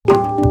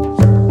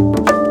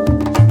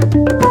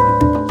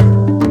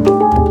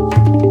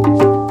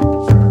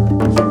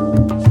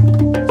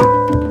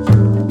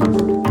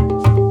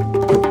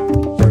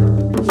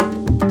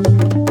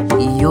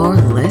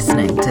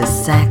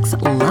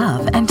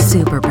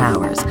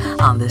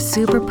superpowers on the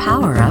Super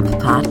Power Up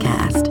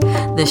podcast,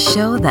 the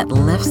show that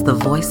lifts the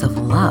voice of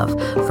love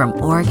from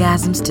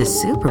orgasms to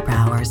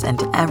superpowers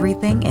and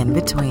everything in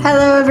between.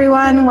 Hello,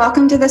 everyone.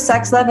 Welcome to the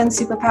Sex, Love, and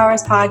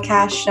Superpowers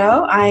podcast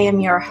show. I am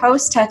your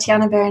host,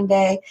 Tatiana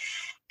Berenday,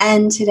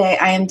 and today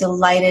I am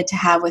delighted to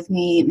have with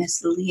me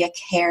Miss Leah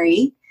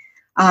Carey.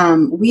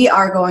 We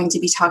are going to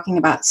be talking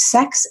about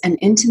sex and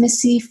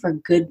intimacy for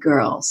good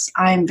girls.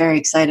 I'm very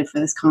excited for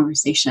this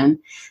conversation.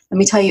 Let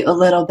me tell you a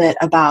little bit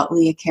about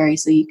Leah Carey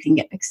so you can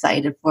get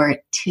excited for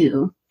it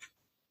too.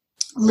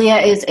 Leah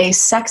is a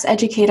sex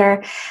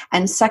educator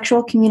and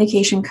sexual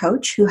communication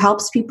coach who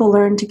helps people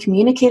learn to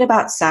communicate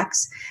about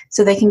sex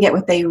so they can get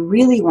what they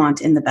really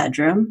want in the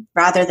bedroom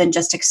rather than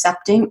just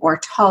accepting or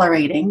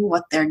tolerating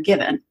what they're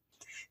given.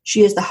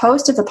 She is the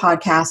host of the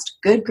podcast,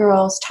 Good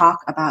Girls Talk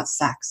About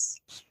Sex.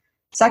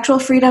 Sexual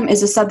freedom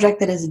is a subject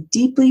that is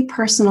deeply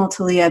personal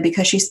to Leah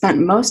because she spent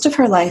most of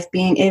her life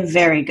being a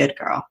very good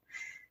girl.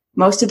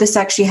 Most of the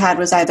sex she had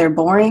was either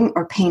boring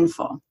or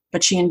painful,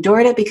 but she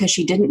endured it because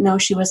she didn't know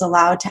she was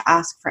allowed to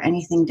ask for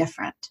anything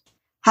different.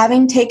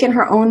 Having taken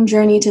her own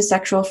journey to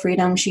sexual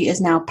freedom, she is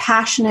now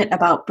passionate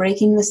about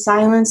breaking the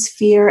silence,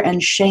 fear,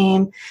 and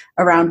shame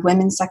around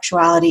women's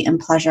sexuality and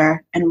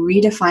pleasure and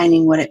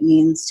redefining what it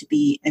means to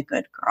be a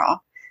good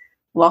girl.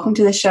 Welcome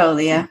to the show,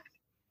 Leah.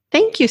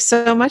 Thank you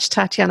so much,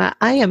 Tatiana.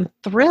 I am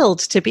thrilled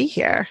to be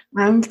here.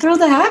 I'm thrilled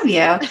to have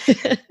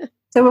you.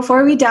 So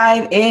before we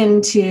dive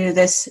into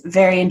this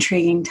very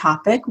intriguing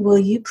topic, will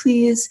you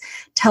please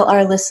tell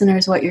our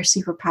listeners what your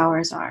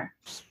superpowers are?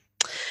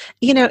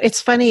 You know, it's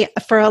funny.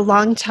 For a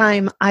long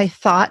time, I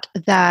thought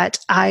that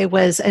I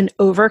was an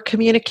over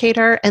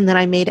communicator and that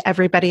I made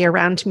everybody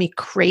around me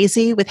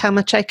crazy with how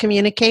much I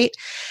communicate.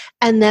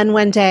 And then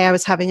one day I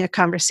was having a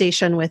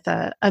conversation with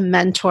a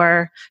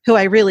mentor who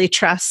I really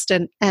trust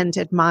and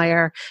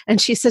admire. And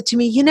she said to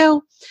me, you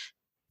know,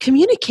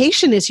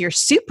 communication is your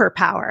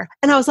superpower.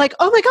 And I was like,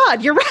 oh my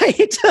God, you're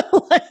right.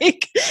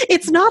 Like,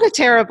 it's not a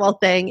terrible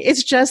thing.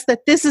 It's just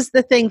that this is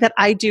the thing that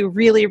I do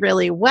really,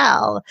 really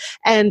well.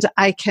 And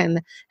I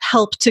can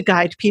help to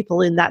guide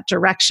people in that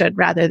direction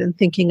rather than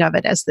thinking of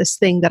it as this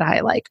thing that I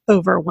like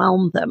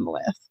overwhelm them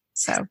with.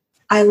 So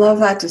I love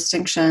that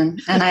distinction.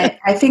 And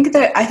I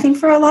think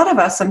for a lot of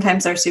us,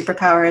 sometimes our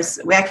superpowers,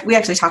 we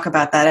actually talk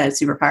about that as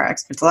superpower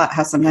experts a lot,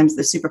 how sometimes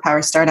the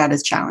superpowers start out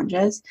as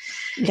challenges.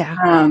 Yeah.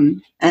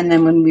 And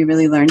then when we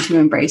really learn to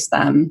embrace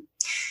them,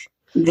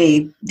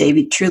 they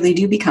truly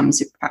do become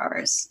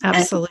superpowers.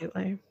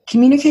 Absolutely. And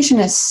communication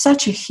is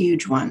such a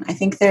huge one. I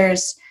think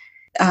there's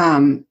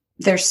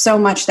so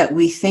much that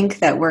we think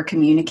that we're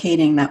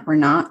communicating that we're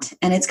not.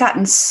 And it's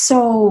gotten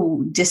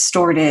so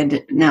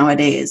distorted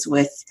nowadays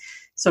with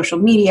social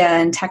media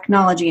and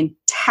technology and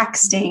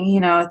texting. You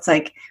know, it's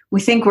like we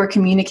think we're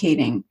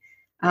communicating,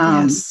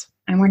 Yes.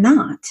 and we're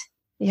not.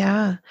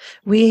 Yeah.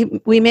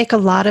 We make a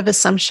lot of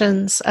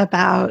assumptions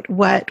about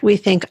what we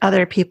think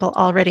other people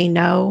already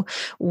know,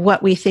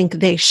 what we think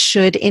they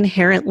should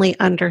inherently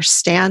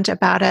understand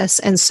about us.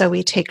 And so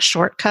we take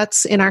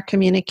shortcuts in our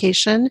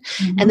communication,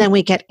 and then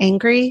we get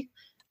angry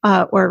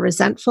or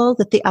resentful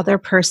that the other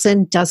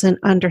person doesn't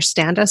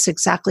understand us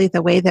exactly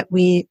the way that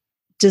we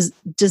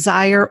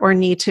desire or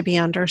need to be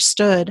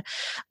understood.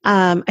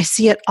 I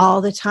see it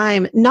all the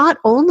time, not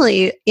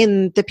only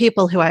in the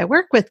people who I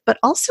work with, but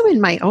also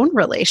in my own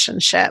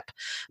relationship,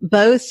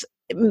 both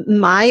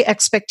my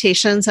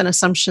expectations and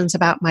assumptions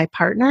about my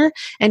partner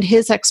and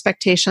his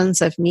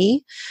expectations of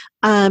me.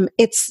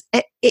 It's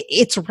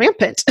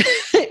rampant.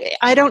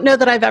 I don't know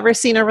that I've ever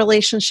seen a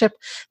relationship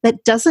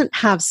that doesn't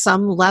have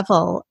some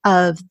level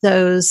of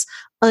those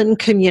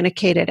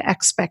uncommunicated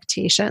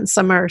expectations.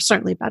 Some are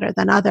certainly better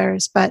than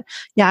others, but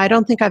yeah, I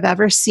don't think I've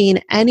ever seen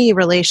any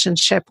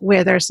relationship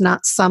where there's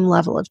not some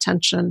level of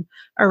tension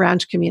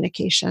around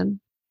communication.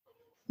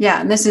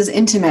 Yeah, and this is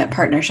intimate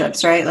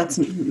partnerships, right? Let's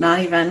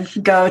not even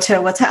go to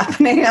what's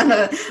happening on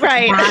a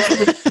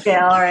massive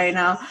scale right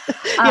now.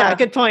 Yeah,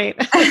 good point.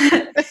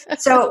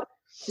 So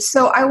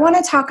I want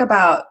to talk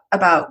about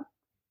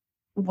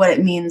what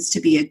it means to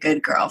be a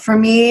good girl. For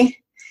me,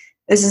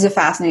 this is a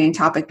fascinating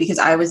topic because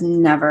I was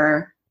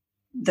never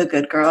the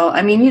good girl.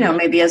 I mean, you know,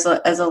 maybe as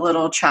a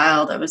little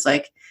child, I was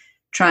like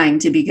trying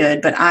to be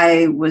good, but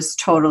I was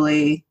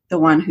totally the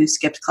one who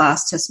skipped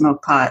class to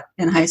smoke pot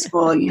in high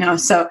school, you know,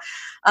 so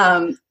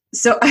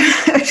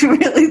I'd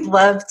really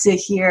love to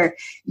hear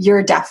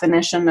your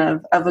definition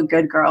of a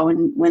good girl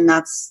when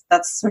that's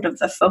sort of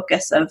the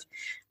focus of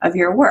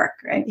your work,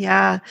 right?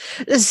 Yeah.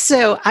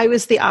 So I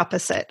was the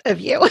opposite of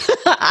you.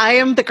 I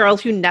am the girl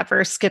who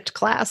never skipped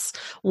class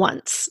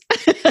once.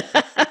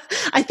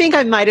 I think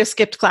I might have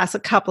skipped class a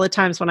couple of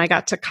times when I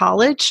got to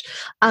college.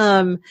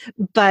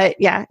 But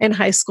yeah, in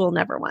high school,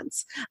 never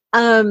once.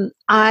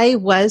 I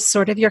was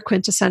sort of your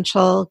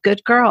quintessential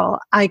good girl.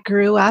 I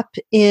grew up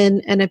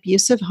in an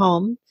abusive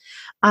home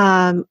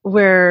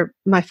where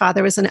my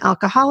father was an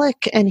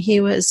alcoholic and he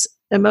was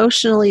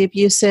emotionally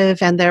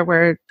abusive, and there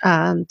were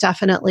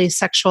definitely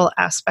sexual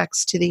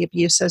aspects to the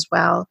abuse as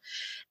well.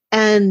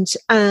 And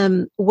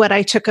what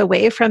I took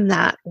away from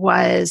that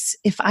was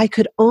if I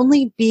could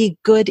only be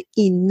good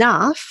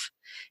enough,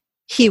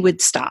 he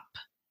would stop.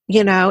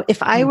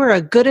 If I were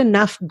a good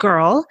enough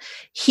girl,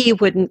 he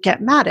wouldn't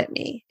get mad at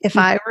me. If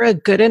I were a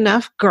good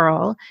enough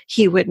girl,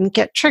 he wouldn't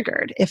get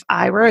triggered. If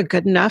I were a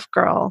good enough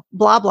girl,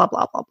 blah, blah,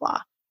 blah, blah,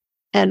 blah,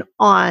 and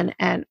on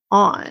and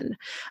on.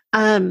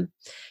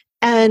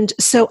 And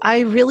so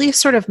I really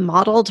sort of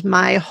modeled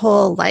my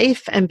whole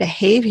life and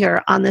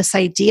behavior on this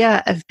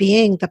idea of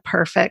being the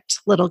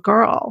perfect little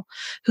girl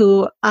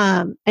who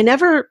I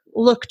never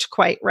looked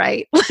quite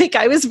right. Like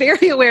I was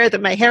very aware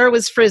that my hair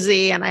was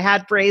frizzy and I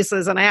had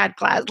braces and I had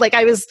glasses. Like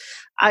I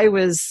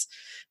was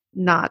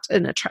not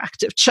an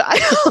attractive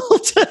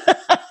child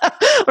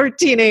or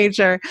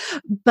teenager,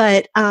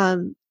 but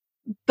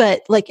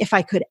like if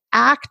I could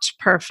act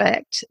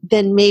perfect,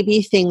 then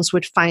maybe things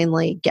would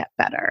finally get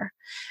better.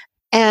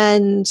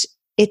 And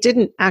it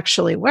didn't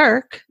actually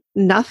work.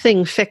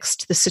 Nothing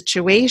fixed the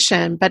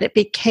situation, but it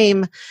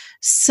became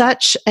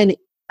such an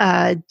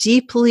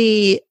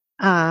deeply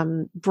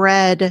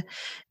bred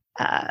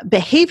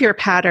behavior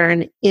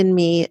pattern in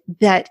me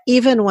that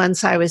even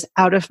once I was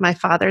out of my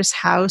father's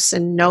house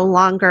and no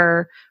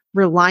longer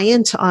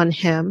reliant on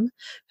him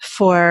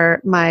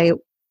for my,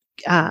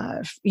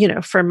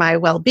 for my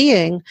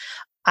well-being,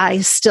 I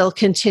still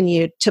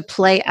continued to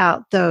play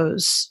out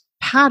those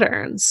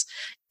patterns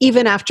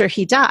even after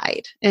he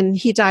died. And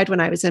he died when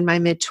I was in my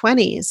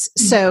mid-20s.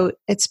 So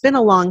it's been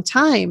a long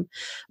time.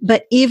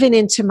 But even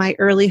into my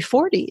early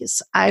 40s,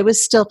 I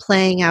was still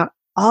playing out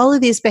all of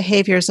these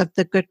behaviors of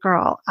the good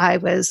girl. I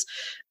was,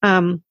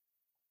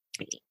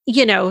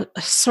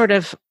 sort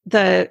of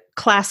the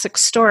classic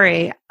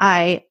story.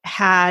 I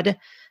had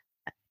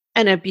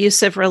an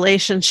abusive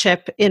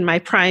relationship in my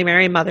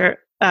primary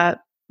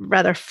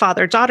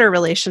father-daughter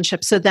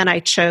relationship. So then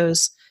I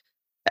chose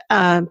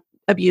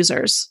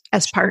abusers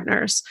as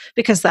partners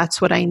because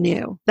that's what I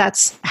knew.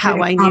 That's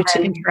how I knew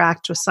to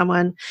interact with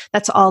someone.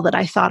 That's all that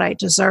I thought I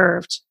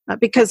deserved.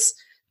 Because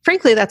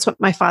frankly, that's what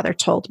my father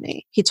told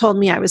me. He told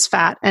me I was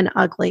fat and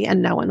ugly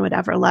and no one would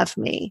ever love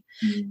me.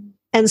 Mm-hmm.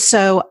 And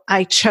so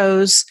I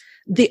chose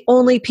the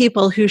only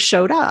people who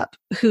showed up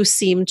who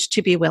seemed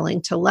to be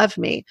willing to love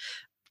me.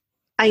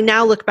 I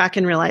now look back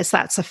and realize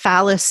that's a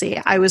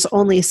fallacy. I was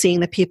only seeing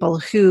the people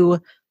who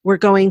were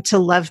going to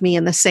love me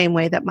in the same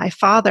way that my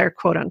father,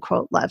 quote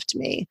unquote, loved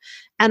me.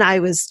 And I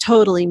was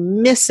totally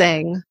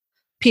missing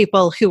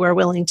people who were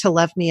willing to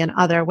love me in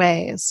other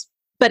ways.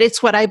 But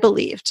it's what I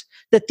believed,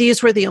 that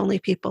these were the only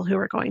people who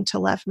were going to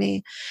love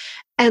me.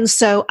 And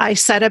so I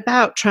set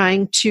about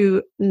trying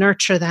to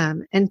nurture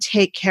them and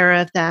take care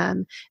of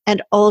them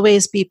and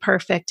always be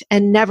perfect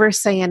and never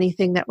say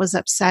anything that was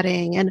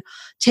upsetting and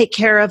take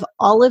care of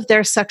all of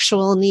their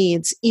sexual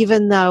needs,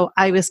 even though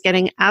I was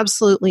getting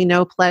absolutely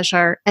no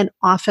pleasure and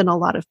often a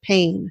lot of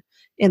pain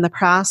in the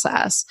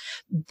process.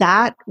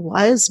 That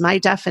was my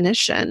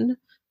definition.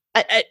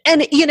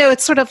 And,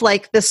 it's sort of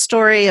like the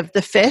story of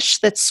the fish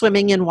that's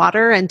swimming in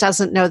water and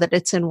doesn't know that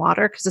it's in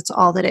water because it's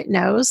all that it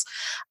knows.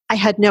 I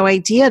had no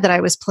idea that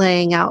I was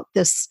playing out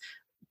this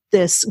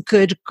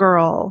good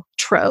girl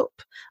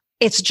trope.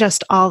 It's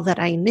just all that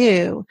I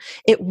knew.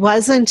 It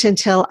wasn't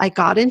until I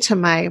got into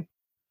my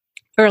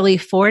early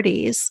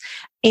 40s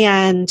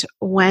and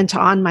went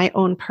on my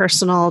own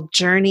personal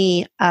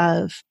journey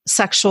of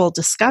sexual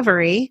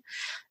discovery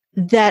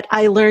that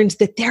I learned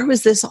that there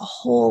was this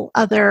whole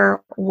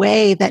other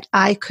way that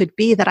I could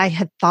be that I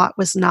had thought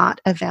was not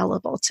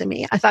available to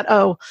me. I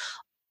thought,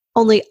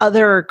 only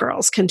other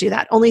girls can do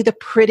that. Only the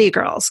pretty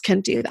girls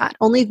can do that.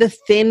 Only the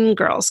thin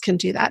girls can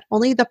do that.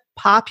 Only the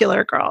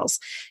popular girls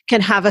can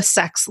have a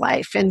sex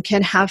life and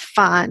can have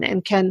fun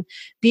and can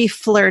be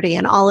flirty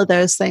and all of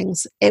those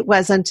things. It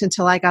wasn't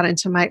until I got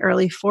into my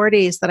early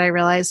 40s that I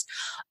realized,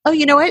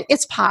 you know what?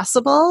 It's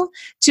possible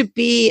to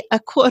be a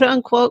quote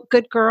unquote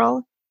good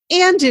girl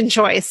and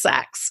enjoy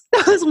sex.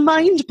 That was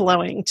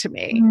mind-blowing to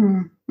me.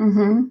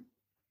 Mm-hmm.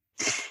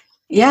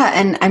 Yeah.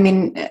 And I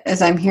mean,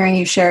 as I'm hearing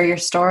you share your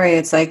story,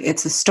 it's like,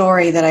 it's a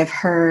story that I've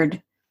heard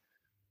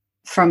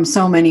from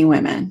so many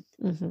women.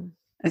 Mm-hmm.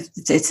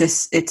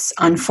 It's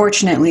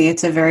unfortunately,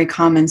 it's a very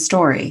common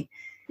story.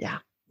 Yeah.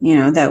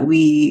 That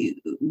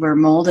we were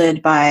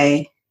molded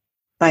by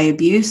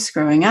abuse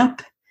growing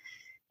up.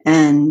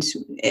 And,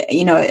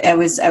 I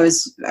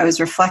was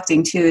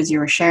reflecting too, as you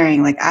were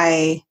sharing, like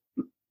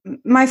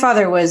my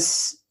father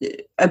was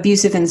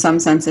abusive in some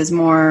senses,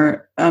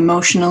 more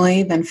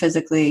emotionally than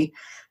physically,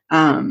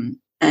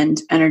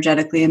 and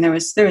energetically. And there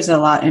was a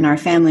lot in our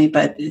family,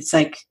 but it's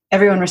like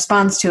everyone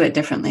responds to it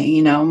differently.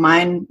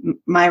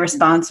 My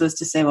response was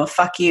to say, well,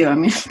 fuck you.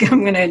 I'm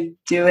going to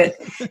do it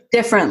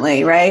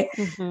differently. Right.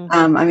 Mm-hmm.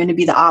 I'm going to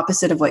be the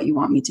opposite of what you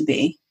want me to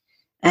be.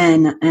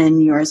 And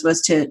yours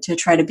was to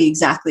try to be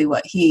exactly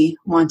what he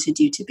wanted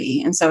you to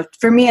be. And so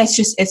for me, it's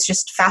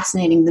just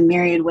fascinating the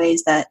myriad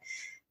ways that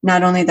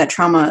not only that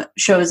trauma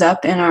shows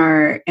up in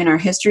our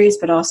histories,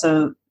 but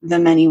also the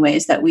many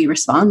ways that we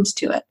respond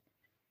to it.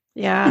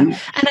 Yeah.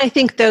 And I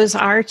think those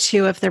are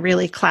two of the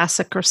really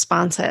classic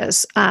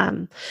responses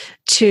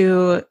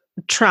to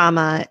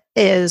trauma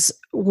is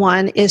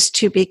one is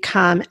to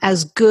become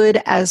as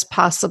good as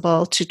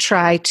possible to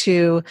try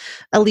to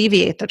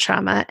alleviate the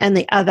trauma, and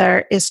the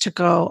other is to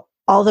go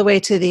all the way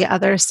to the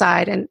other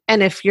side.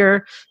 And if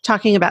you're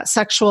talking about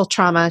sexual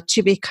trauma,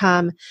 to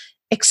become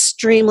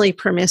extremely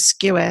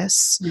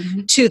promiscuous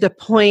to the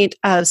point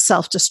of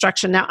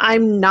self-destruction. Now,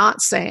 I'm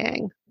not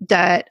saying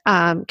that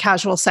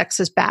casual sex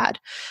is bad,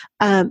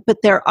 but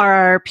there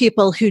are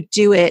people who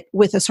do it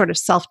with a sort of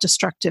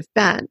self-destructive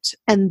bent,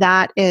 and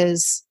that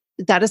is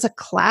a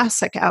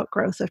classic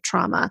outgrowth of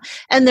trauma.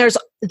 And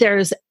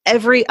there's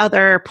every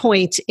other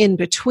point in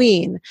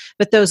between,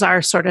 but those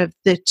are sort of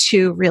the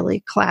two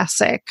really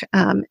classic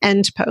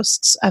end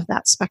posts of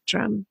that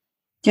spectrum.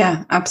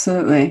 Yeah,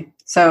 absolutely.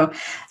 So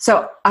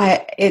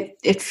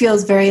it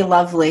feels very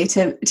lovely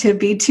to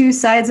be two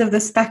sides of the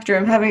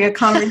spectrum having a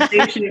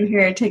conversation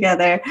here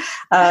together.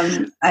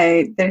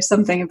 There's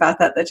something about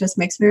that just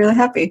makes me really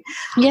happy.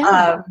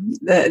 Yeah.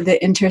 The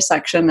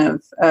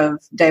intersection of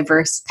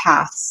diverse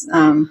paths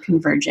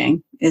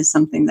converging is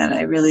something that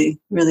I really,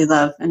 really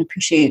love and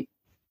appreciate.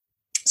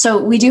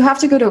 So we do have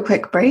to go to a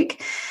quick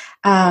break.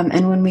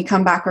 And when we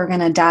come back, we're going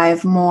to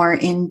dive more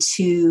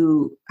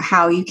into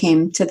how you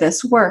came to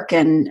this work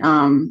and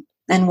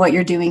what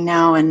you're doing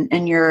now,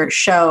 and your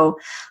show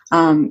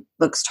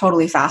looks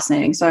totally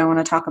fascinating. So I want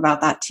to talk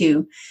about that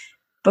too.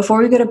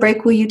 Before we go to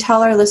break, will you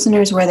tell our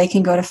listeners where they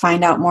can go to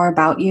find out more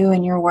about you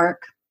and your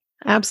work?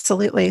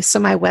 Absolutely. So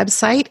my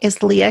website is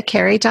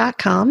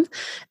leahcarey.com,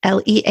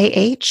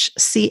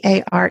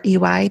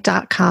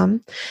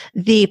 LEAHCAREY.com.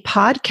 The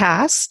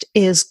podcast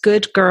is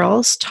Good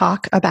Girls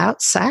Talk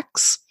About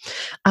Sex,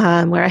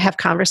 where I have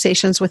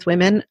conversations with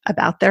women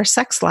about their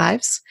sex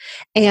lives.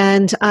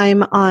 And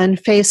I'm on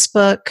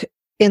Facebook,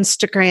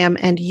 Instagram,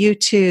 and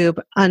YouTube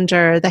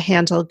under the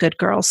handle Good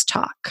Girls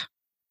Talk.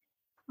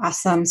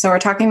 Awesome. So we're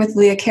talking with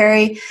Leah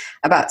Carey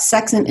about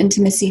sex and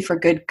intimacy for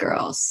good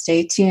girls.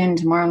 Stay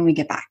tuned. More when we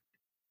get back.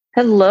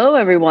 Hello,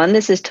 everyone.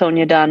 This is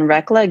Tonya Dawn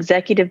Rekla,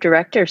 Executive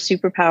Director of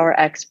Superpower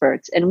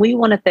Experts, and we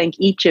want to thank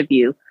each of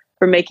you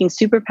for making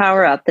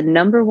Superpower Up the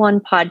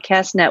 #1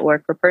 podcast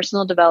network for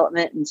personal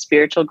development and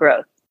spiritual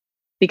growth.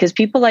 Because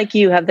people like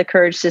you have the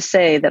courage to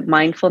say that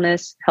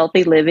mindfulness,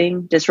 healthy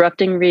living,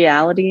 disrupting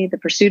reality, the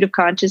pursuit of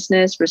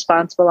consciousness,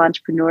 responsible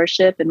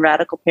entrepreneurship, and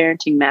radical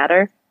parenting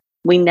matter,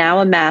 we now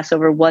amass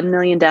over 1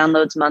 million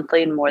downloads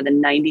monthly in more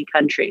than 90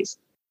 countries.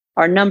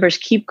 Our numbers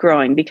keep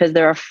growing because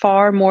there are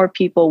far more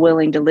people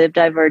willing to live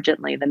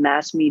divergently than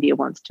mass media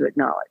wants to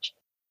acknowledge.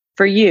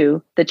 For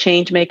you, the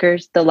change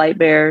makers, the light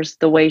bearers,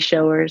 the way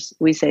showers,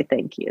 we say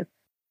thank you.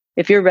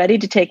 If you're ready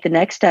to take the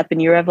next step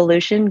in your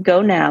evolution,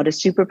 go now to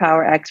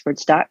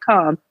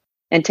superpowerexperts.com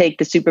and take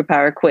the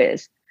Superpower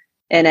Quiz.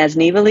 And as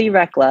Neva Lee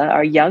Rekla,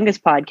 our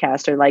youngest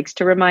podcaster, likes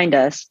to remind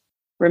us,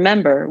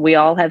 remember, we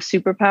all have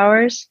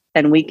superpowers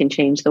and we can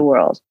change the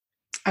world.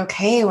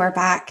 Okay, we're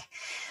back.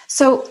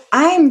 So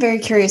I'm very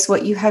curious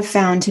what you have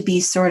found to be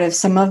sort of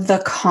some of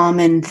the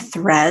common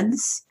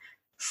threads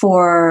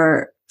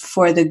for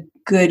the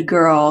good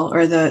girl,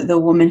 or the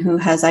woman who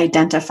has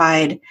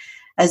identified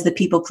as the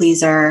people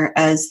pleaser,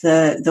 as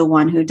the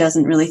one who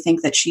doesn't really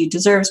think that she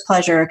deserves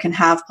pleasure, can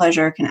have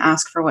pleasure, can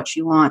ask for what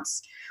she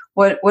wants.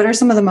 What are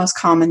some of the most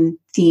common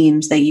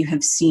themes that you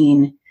have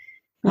seen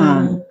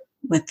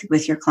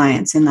with your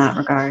clients in that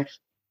regard?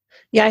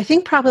 Yeah, I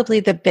think probably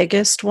the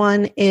biggest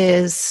one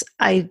is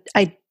I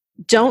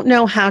don't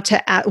know how to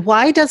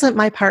why doesn't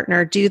my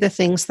partner do the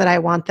things that I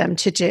want them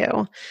to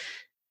do?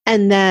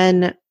 And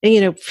then,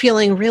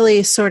 feeling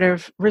really sort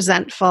of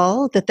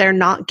resentful that they're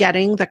not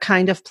getting the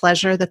kind of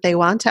pleasure that they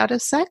want out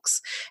of sex.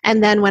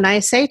 And then when I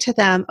say to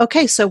them,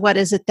 okay, so what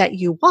is it that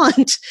you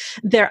want?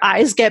 Their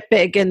eyes get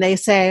big and they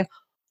say,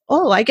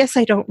 oh, I guess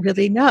I don't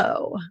really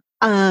know.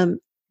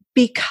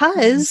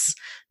 Because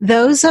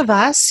those of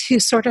us who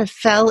sort of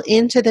fell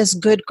into this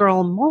good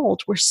girl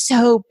mold were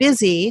so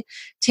busy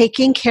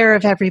taking care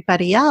of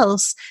everybody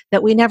else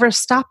that we never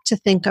stopped to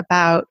think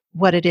about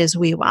what it is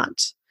we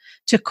want,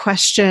 to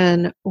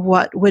question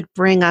what would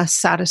bring us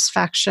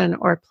satisfaction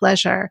or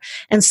pleasure.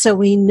 And so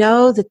we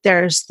know that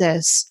there's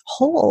this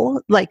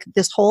hole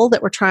that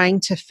we're trying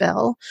to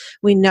fill.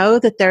 We know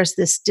that there's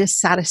this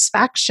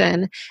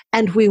dissatisfaction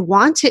and we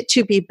want it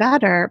to be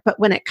better. But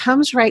when it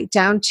comes right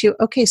down to,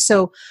 okay,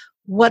 so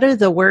what are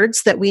the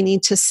words that we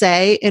need to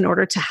say in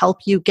order to help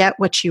you get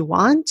what you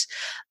want?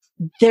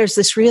 There's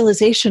this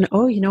realization,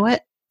 oh, you know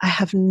what? I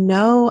have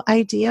no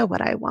idea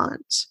what I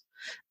want.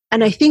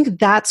 And I think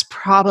that's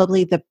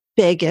probably the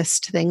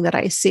biggest thing that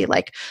I see.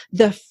 Like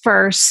the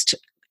first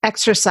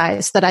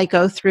exercise that I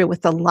go through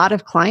with a lot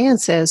of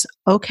clients is,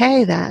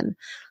 okay, then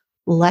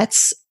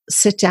let's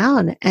sit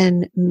down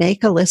and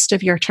make a list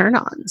of your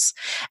turn-ons.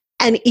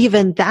 And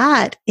even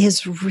that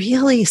is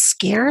really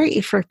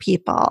scary for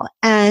people.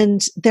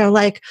 And they're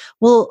like,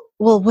 well,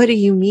 what do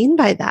you mean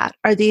by that?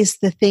 Are these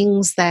the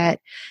things that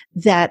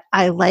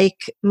I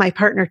like my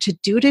partner to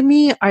do to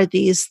me? Are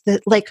these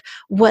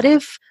what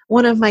if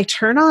one of my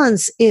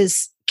turn-ons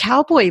is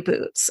cowboy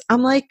boots?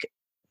 I'm like,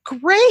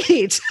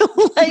 great.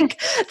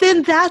 Like,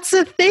 then that's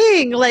a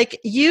thing. Like,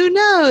 you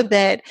know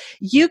that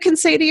you can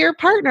say to your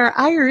partner,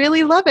 I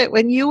really love it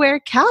when you wear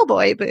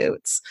cowboy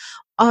boots.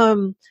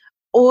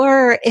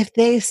 Or if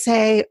they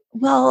say,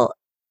 well,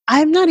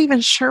 I'm not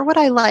even sure what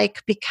I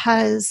like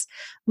because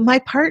my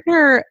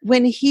partner,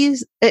 when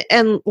he's,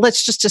 and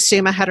let's just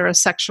assume a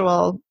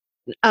heterosexual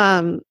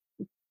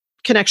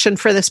connection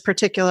for this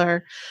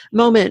particular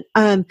moment.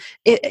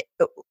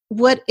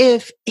 What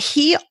if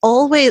he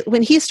always,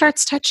 when he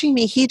starts touching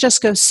me, he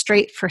just goes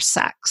straight for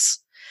sex,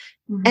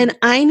 and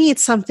I need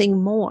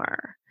something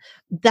more?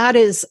 That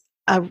is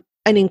an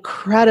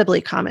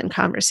incredibly common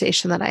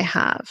conversation that I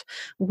have,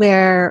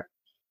 where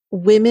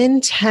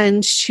women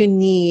tend to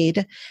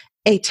need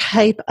a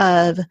type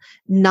of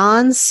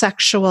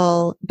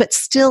non-sexual, but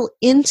still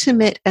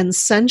intimate and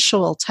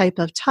sensual type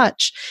of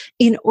touch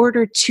in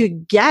order to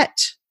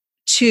get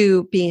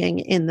to being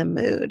in the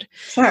mood.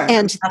 Sure.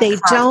 And they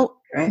don't,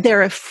 right?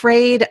 They're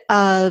afraid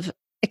of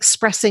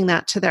expressing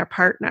that to their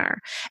partner.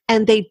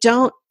 And they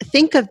don't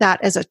think of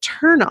that as a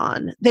turn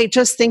on. They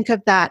just think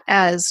of that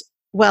as,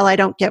 well, I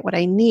don't get what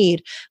I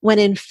need. When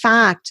in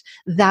fact,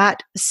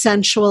 that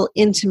sensual,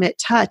 intimate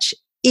touch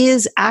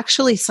is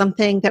actually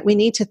something that we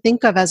need to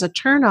think of as a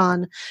turn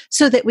on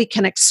so that we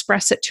can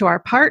express it to our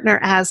partner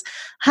as,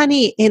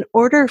 honey, in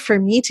order for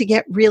me to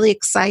get really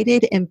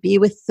excited and be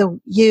with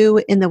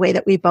you in the way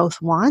that we both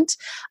want,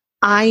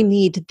 I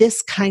need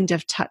this kind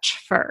of touch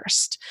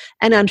first.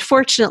 And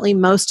unfortunately,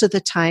 most of the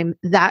time,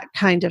 that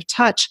kind of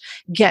touch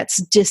gets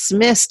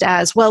dismissed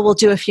as, well, we'll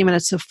do a few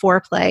minutes of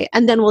foreplay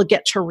and then we'll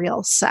get to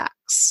real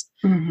sex,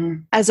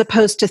 as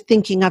opposed to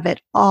thinking of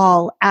it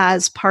all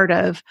as part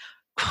of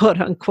quote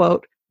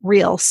unquote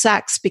real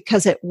sex,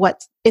 because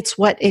it's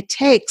what it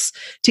takes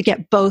to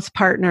get both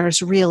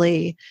partners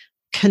really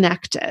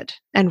connected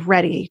and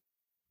ready.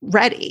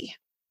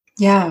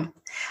 Yeah.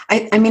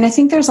 I mean, I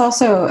think there's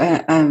also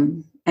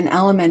an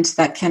element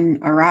that can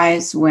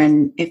arise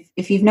when,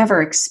 if you've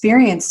never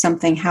experienced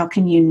something, how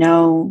can you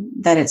know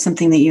that it's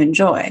something that you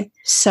enjoy?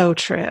 So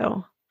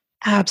true.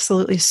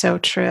 Absolutely so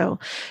true.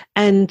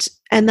 And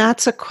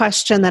that's a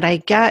question that I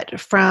get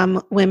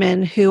from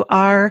women who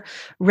are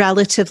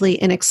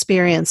relatively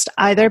inexperienced,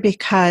 either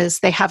because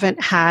they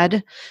haven't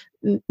had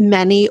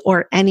many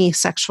or any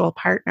sexual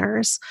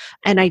partners.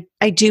 And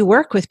I do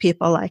work with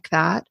people like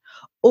that,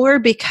 or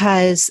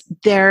because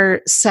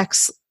their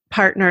sex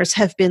partners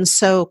have been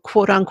so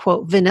quote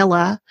unquote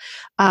vanilla,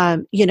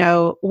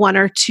 one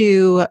or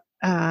two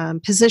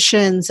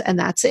positions and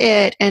that's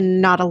it,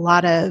 and not a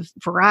lot of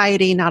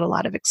variety, not a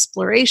lot of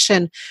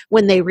exploration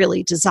when they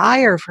really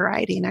desire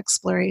variety and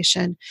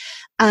exploration.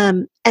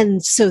 And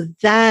so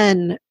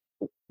then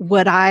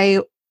what I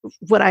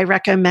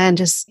recommend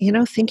is,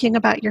 thinking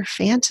about your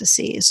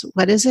fantasies.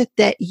 What is it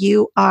that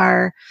you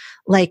are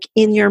like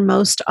in your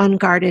most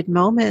unguarded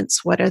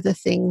moments? What are the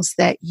things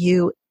that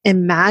you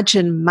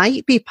imagine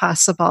might be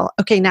possible?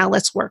 Okay, now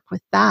let's work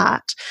with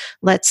that.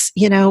 Let's,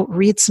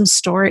 read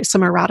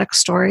some erotic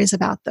stories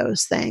about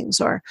those things,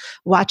 or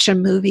watch a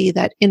movie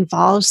that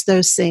involves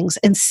those things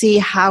and see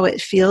how it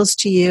feels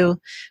to you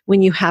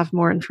when you have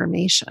more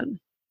information.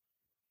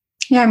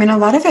 Yeah, I mean, a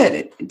lot of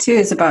it too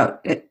is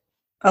about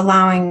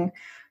allowing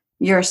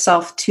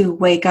yourself to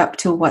wake up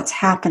to what's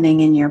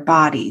happening in your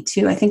body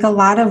too. I think a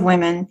lot of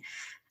women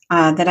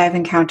that I've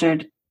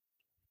encountered,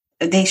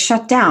 they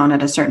shut down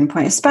at a certain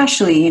point,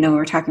 especially, we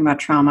were talking about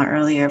trauma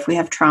earlier. If we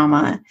have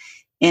trauma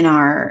in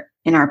our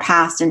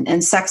past,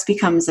 and sex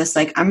becomes this,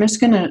 like, I'm just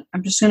going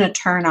to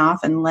turn off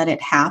and let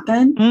it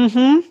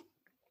happen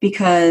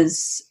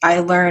because I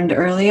learned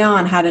early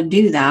on how to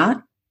do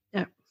that.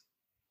 Yeah.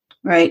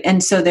 Right.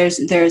 And so there's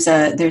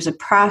a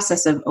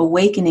process of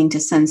awakening to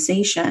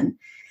sensation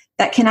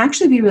that can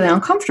actually be really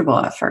uncomfortable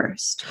at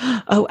first.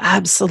 Oh,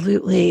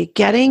 absolutely.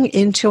 Getting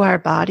into our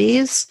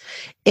bodies,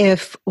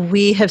 if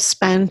we have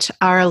spent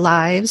our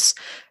lives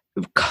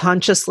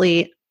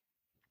consciously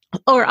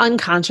or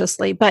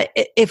unconsciously, but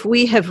if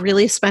we have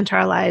really spent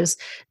our lives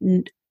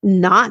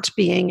not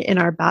being in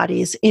our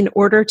bodies in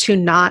order to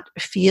not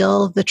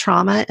feel the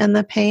trauma and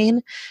the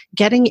pain,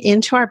 getting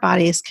into our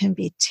bodies can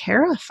be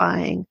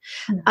terrifying.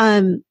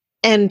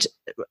 And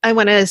I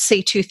want to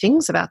say two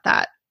things about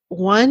that.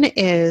 One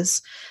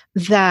is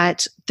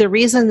that the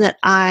reason that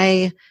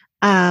I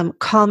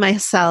call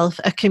myself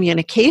a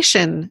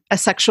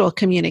sexual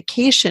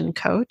communication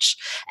coach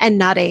and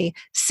not a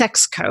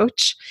sex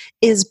coach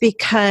is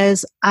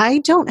because I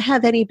don't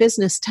have any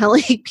business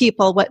telling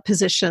people what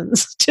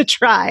positions to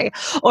try,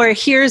 or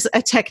here's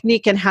a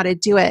technique and how to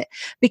do it,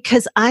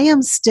 because I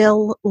am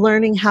still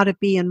learning how to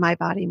be in my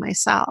body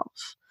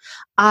myself.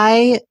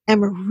 I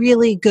am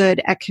really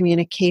good at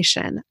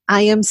communication.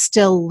 I am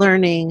still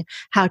learning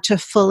how to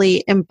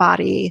fully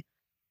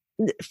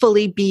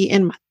be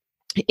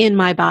in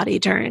my body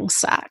during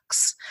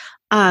sex.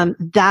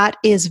 That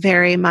is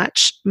very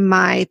much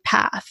my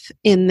path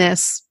in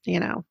this,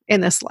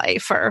 in this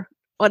life or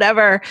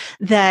whatever,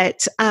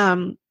 that,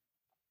 I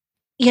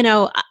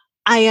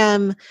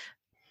am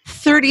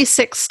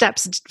 36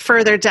 steps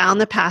further down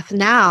the path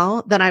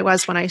now than I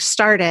was when I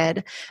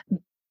started,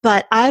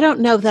 But I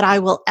don't know that I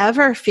will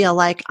ever feel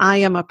like I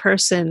am a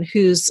person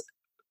who's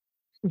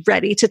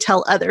ready to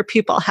tell other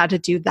people how to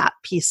do that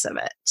piece of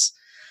it.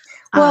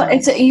 Well,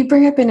 you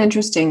bring up an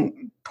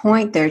interesting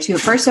point there too.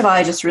 First of all,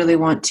 I just really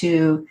want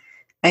to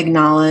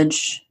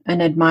acknowledge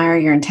and admire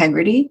your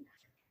integrity.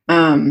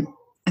 I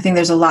think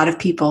there's a lot of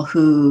people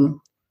who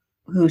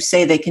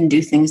say they can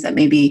do things that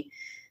maybe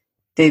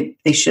they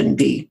shouldn't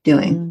be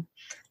doing.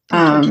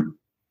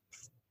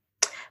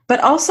 But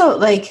also,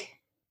 like,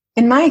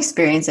 in my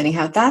experience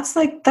anyhow, that's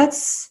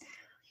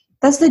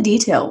the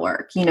detail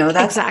work,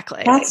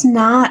 Exactly. That's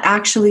not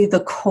actually the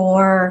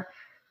core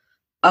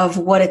of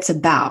what it's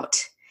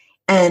about.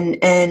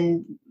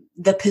 And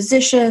the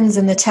positions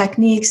and the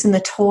techniques and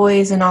the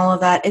toys and all of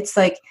that, it's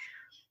like,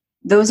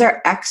 those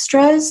are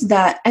extras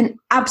that, and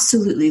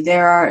absolutely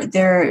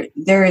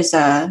there's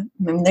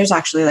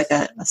actually like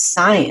a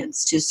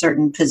science to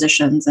certain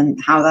positions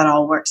and how that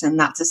all works. And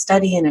that's a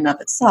study in and of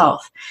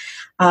itself.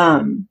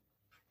 And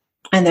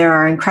there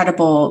are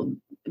incredible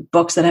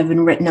books that have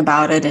been written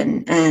about it.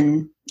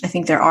 And I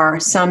think there are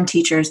some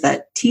teachers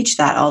that teach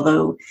that,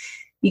 although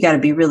you got to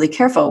be really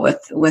careful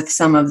with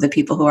some of the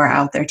people who are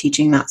out there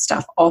teaching that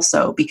stuff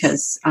also,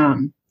 because,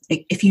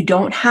 if you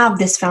don't have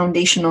this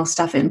foundational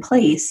stuff in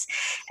place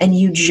and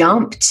you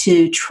jump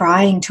to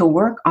trying to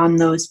work on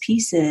those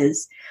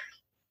pieces,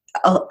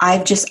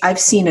 I've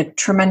seen a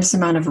tremendous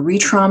amount of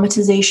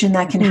re-traumatization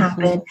that can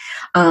happen,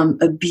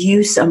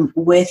 abuse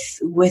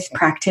with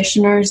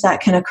practitioners that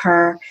can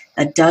occur,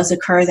 that does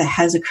occur, that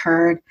has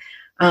occurred.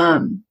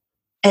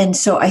 And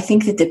so I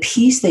think that the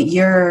piece that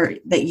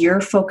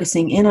you're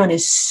focusing in on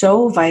is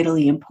so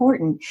vitally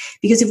important,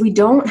 because if we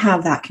don't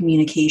have that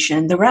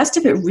communication, the rest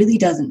of it really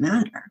doesn't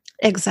matter.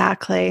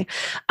 Exactly.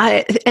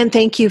 And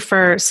thank you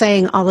for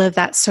saying all of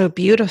that so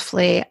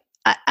beautifully.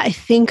 I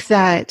think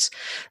that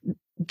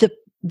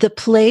the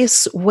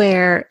place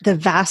where the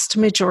vast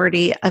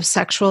majority of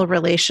sexual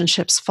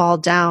relationships fall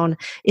down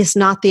is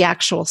not the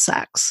actual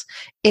sex.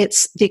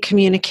 It's the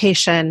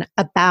communication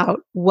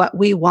about what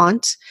we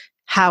want,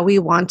 how we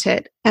want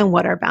it, and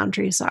what our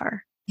boundaries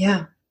are.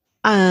 Yeah.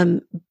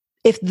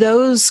 If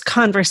those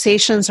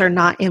conversations are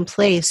not in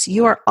place,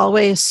 you are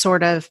always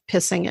sort of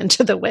pissing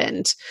into the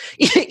wind.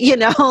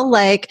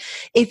 Like,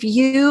 if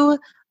you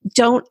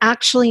don't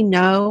actually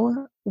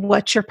know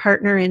what your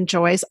partner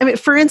enjoys. I mean,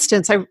 for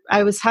instance,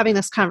 I was having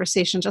this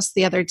conversation just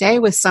the other day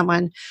with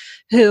someone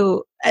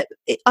who,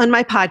 on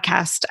my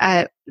podcast,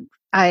 I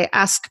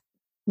ask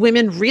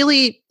women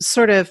really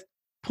sort of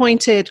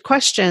pointed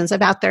questions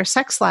about their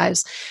sex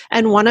lives.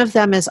 And one of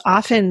them is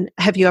often,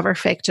 have you ever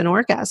faked an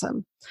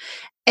orgasm?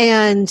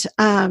 And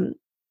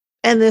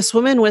this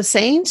woman was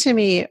saying to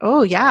me,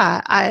 oh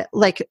yeah,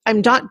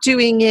 I'm not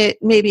doing it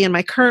maybe in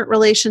my current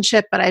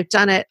relationship, but I've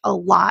done it a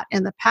lot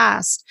in the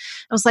past.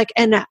 I was like,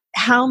 and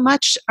how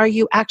much did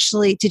you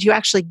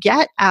actually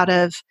get out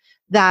of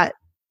that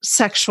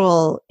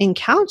sexual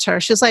encounter?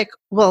 She's like,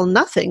 well,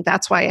 nothing.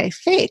 That's why I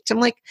faked. I'm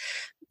like,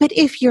 but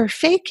if you're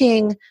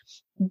faking,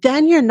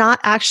 then you're not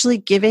actually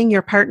giving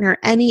your partner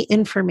any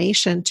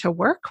information to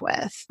work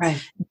with.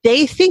 Right.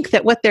 They think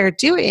that what they're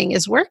doing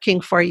is working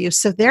for you,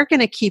 so they're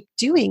going to keep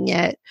doing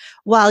it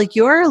while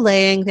you're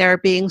laying there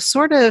being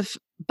sort of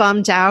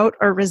bummed out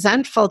or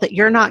resentful that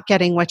you're not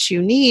getting what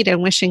you need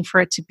and wishing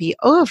for it to be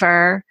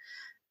over,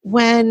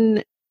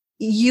 when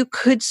you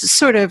could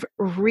sort of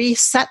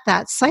reset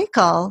that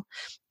cycle.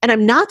 And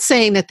I'm not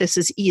saying that this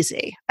is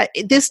easy.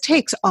 This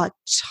takes a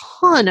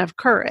ton of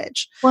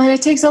courage. Well, and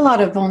it takes a lot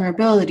of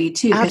vulnerability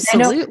too.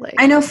 Absolutely.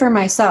 I know for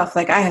myself,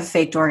 like, I have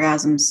faked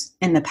orgasms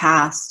in the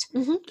past.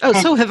 Mm-hmm. Oh,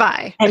 so have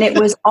I. And it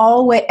was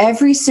always,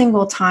 every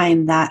single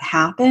time that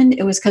happened,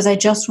 it was because I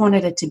just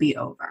wanted it to be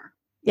over.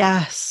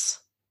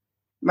 Yes.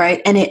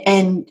 Right. And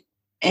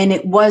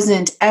it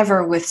wasn't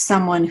ever with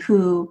someone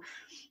who,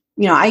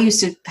 I used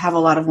to have a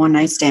lot of one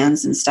night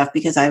stands and stuff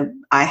because I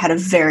had a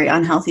very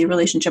unhealthy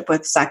relationship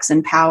with sex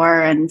and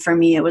power. And for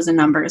me, it was a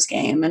numbers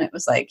game. And it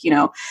was like,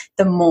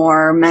 the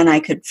more men I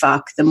could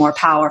fuck, the more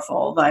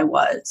powerful that I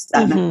was,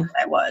 that meant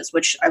that I was,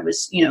 which I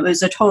was, it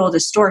was a total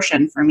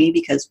distortion for me,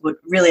 because what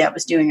really I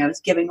was doing, I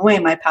was giving away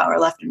my power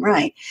left and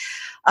right.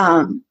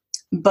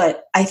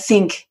 But I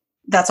think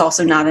that's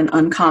also not an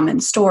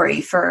uncommon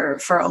story for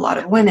a lot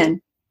of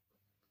women.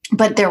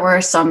 But there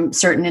were some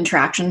certain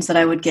interactions that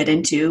I would get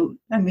into.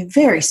 I mean,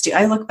 very stupid.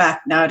 I look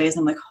back nowadays,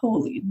 I'm like,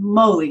 holy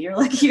moly,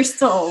 you're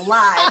still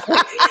alive.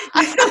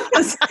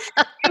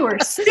 You were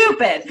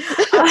stupid.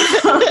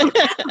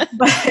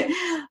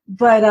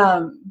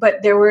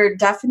 But there were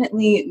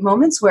definitely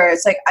moments where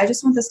it's like, I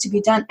just want this to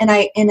be done. And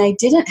I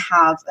didn't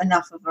have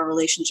enough of a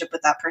relationship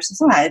with that person.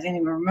 So I didn't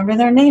even remember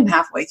their name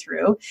halfway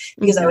through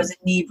because I was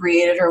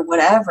inebriated or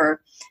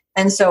whatever.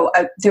 And so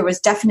there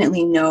was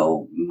definitely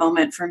no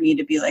moment for me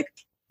to be like,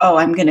 oh,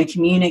 I'm going to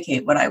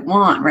communicate what I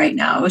want right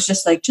now. It was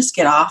just like, just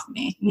get off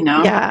me,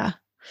 Yeah.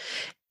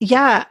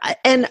 Yeah.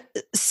 And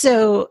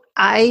so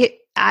I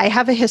I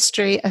have a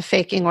history of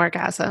faking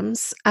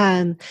orgasms,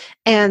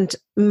 and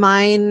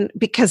mine,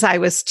 because I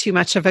was too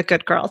much of a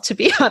good girl to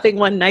be having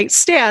one night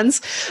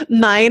stands,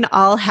 mine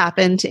all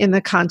happened in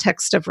the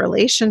context of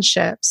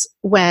relationships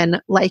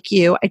when, like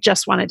you, I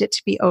just wanted it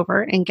to be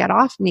over and get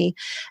off me.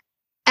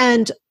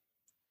 And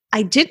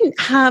I didn't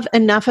have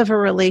enough of a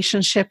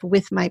relationship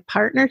with my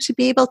partner to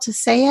be able to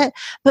say it.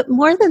 But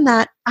more than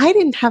that, I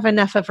didn't have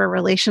enough of a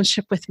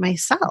relationship with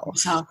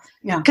myself.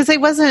 Yeah. Because I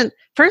wasn't,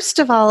 first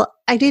of all,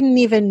 I didn't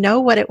even know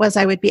what it was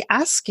I would be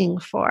asking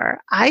for.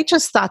 I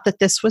just thought that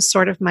this was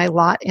sort of my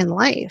lot in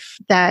life,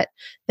 that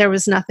there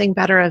was nothing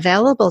better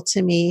available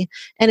to me.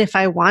 And if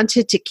I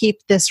wanted to keep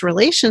this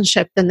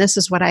relationship, then this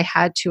is what I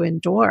had to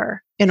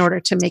endure in order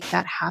to make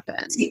that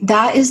happen. See,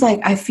 that is like,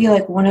 I feel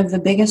like one of the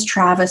biggest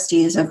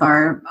travesties of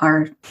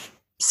our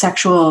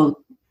sexual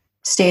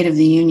state of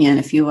the union,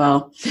 if you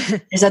will,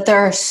 is that there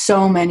are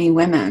so many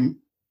women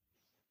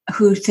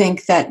who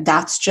think that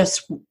that's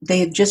just,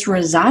 they've just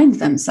resigned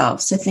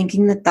themselves to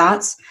thinking that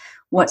that's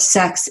what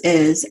sex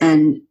is.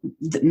 And,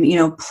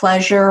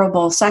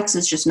 pleasurable sex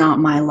is just not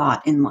my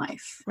lot in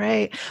life.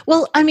 Right.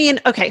 Well, I mean,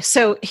 okay,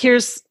 so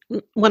here's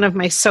one of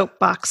my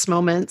soapbox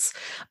moments.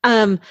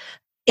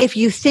 If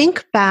you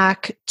think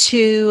back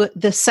to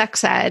the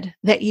sex ed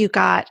that you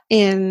got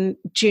in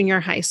junior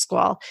high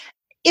school,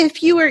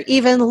 if you were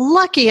even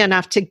lucky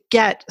enough to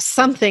get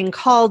something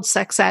called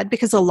sex ed,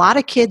 because a lot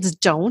of kids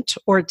don't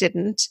or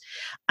didn't,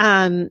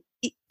 and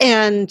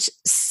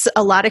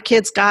a lot of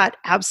kids got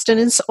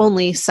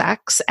abstinence-only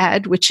sex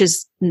ed, which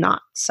is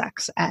not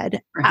sex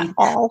ed at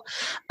all.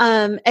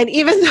 And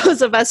even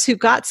those of us who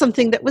got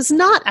something that was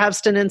not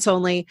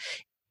abstinence-only,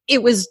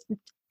 it was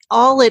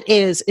all it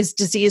is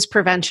disease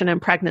prevention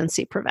and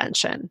pregnancy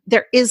prevention.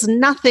 There is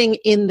nothing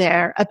in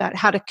there about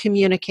how to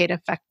communicate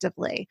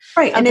effectively.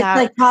 Right. And it's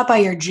like taught by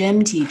your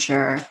gym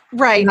teacher.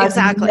 Right,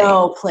 exactly.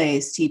 No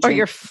place teaching. Or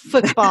your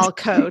football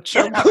coach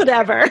or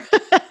whatever.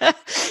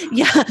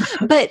 Yeah.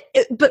 But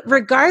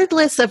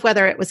regardless of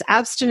whether it was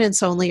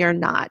abstinence only or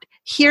not,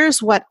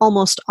 here's what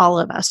almost all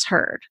of us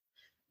heard.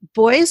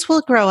 Boys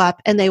will grow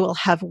up and they will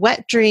have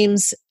wet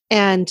dreams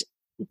and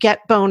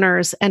get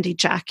boners and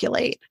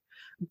ejaculate.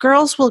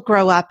 Girls will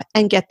grow up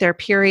and get their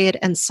period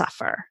and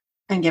suffer.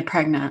 And get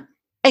pregnant.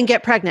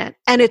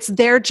 And it's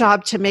their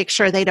job to make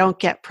sure they don't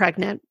get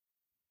pregnant.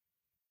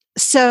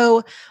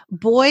 So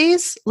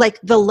boys, like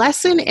the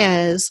lesson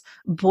is,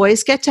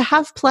 boys get to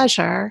have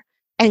pleasure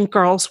and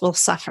girls will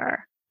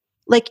suffer.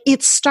 Like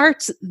it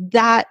starts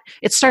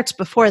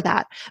before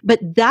that, but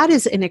that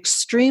is an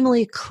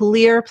extremely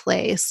clear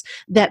place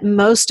that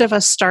most of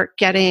us start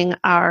getting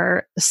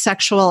our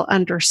sexual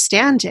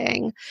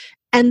understanding.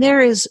 And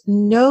there is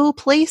no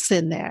place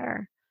in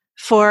there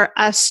for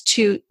us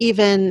to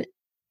even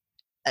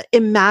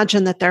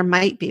imagine that there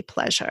might be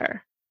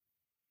pleasure.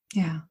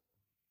 Yeah.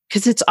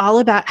 Because it's all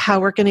about how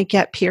we're going to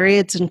get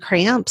periods and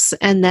cramps.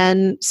 And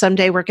then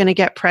someday we're going to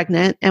get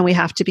pregnant and we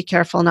have to be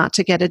careful not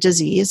to get a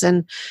disease.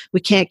 And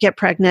we can't get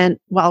pregnant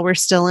while we're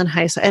still in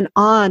high school, and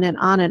on and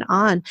on and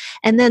on.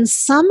 And then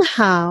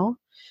somehow,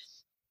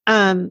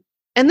 and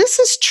this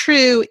is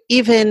true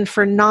even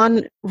for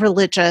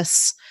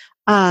non-religious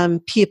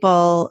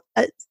people,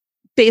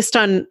 based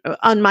on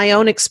my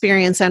own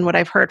experience and what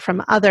I've heard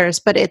from others,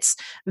 but it's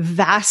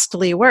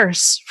vastly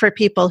worse for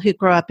people who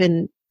grow up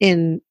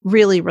in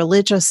really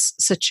religious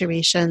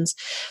situations,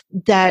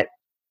 that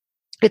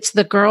it's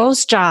the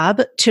girl's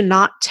job to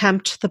not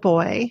tempt the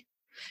boy.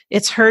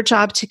 It's her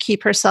job to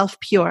keep herself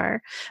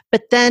pure.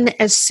 But then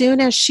as soon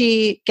as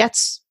she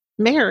gets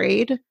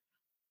married,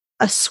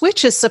 a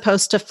switch is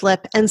supposed to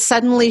flip, and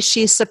suddenly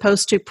she's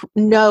supposed to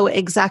know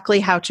exactly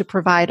how to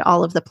provide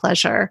all of the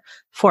pleasure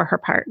for her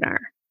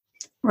partner.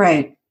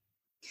 Right.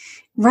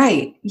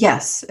 Right.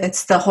 Yes.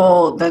 It's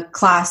the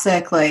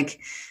classic,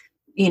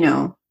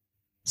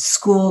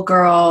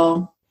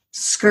 schoolgirl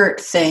skirt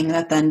thing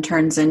that then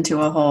turns into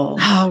a whole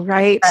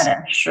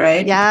fetish,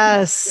 right?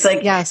 Yes. It's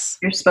like, yes,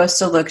 you're supposed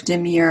to look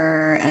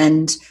demure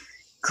and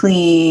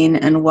clean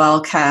and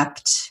well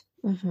kept.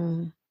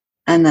 Mm-hmm.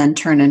 And then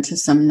turn into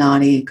some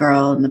naughty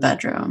girl in the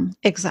bedroom.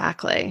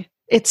 Exactly.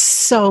 It's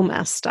so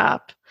messed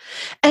up.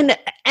 And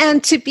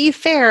to be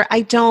fair,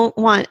 I don't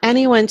want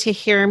anyone to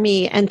hear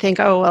me and think,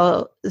 oh,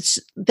 well,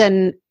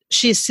 then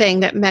she's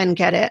saying that men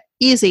get it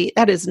easy.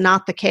 That is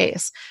not the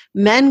case.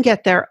 Men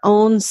get their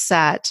own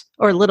set,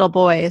 or little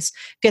boys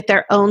get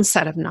their own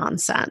set of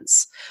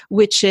nonsense,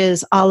 which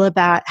is all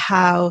about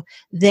how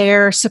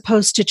they're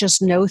supposed to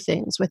just know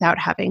things without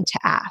having to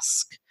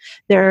ask.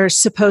 They're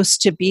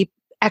supposed to be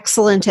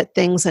excellent at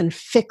things and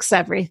fix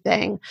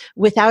everything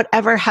without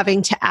ever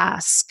having to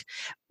ask,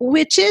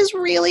 which is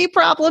really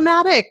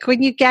problematic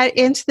when you get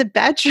into the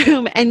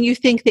bedroom and you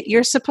think that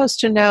you're supposed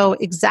to know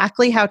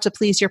exactly how to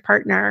please your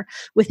partner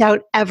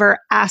without ever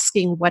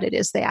asking what it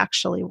is they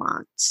actually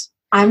want.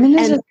 I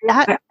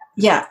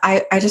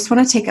just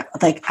want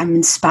to I'm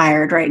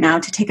inspired right now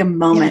to take a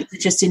moment to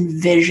just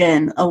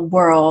envision a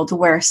world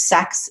where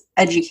sex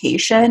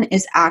education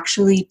is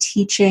actually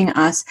teaching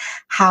us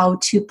how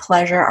to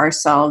pleasure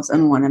ourselves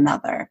and one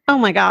another. Oh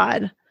my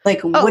God.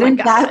 Like, Oh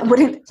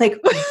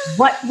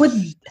what would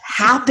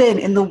happen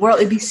in the world?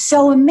 It'd be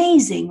so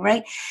amazing,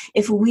 right?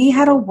 If we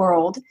had a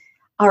world,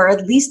 or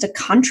at least a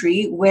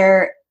country,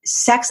 where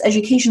sex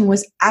education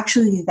was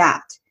actually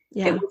that.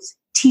 Yeah. It was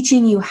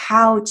teaching you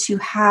how to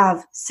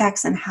have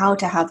sex and how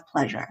to have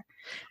pleasure.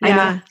 Yeah.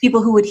 I know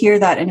people who would hear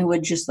that and who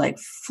would just like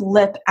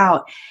flip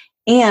out.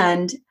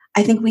 And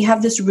I think we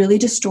have this really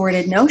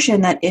distorted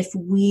notion that if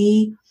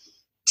we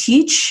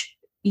teach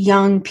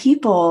young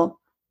people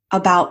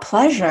about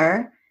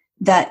pleasure,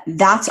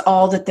 that's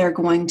all that they're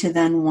going to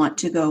then want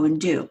to go and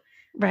do.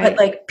 Right. But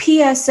like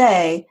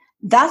PSA,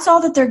 that's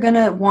all that they're going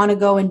to want to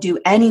go and do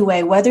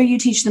anyway, whether you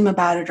teach them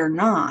about it or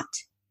not.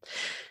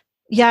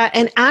 Yeah.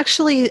 And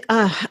actually,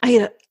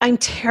 I'm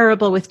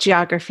terrible with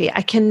geography.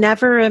 I can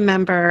never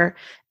remember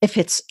I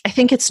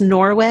think it's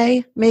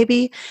Norway,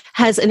 maybe,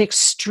 has an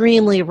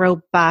extremely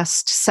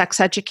robust sex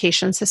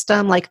education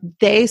system. Like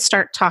they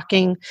start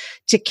talking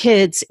to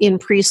kids in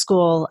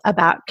preschool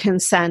about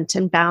consent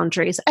and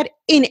boundaries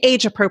in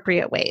age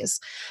appropriate ways.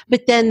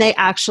 But then they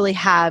actually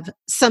have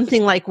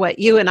something like what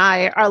you and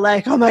I are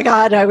like, oh my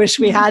God, I wish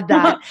we had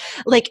that,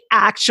 like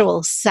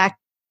actual sex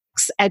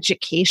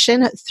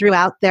education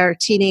throughout their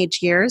teenage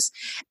years.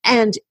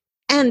 And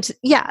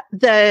yeah,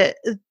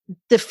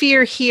 the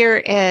fear here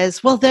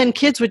is, well, then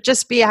kids would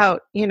just be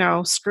out,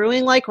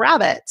 screwing like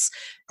rabbits.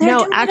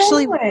 No,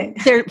 actually,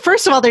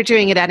 first of all, they're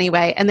doing it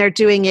anyway, and they're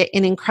doing it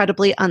in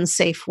incredibly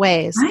unsafe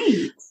ways.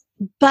 Right.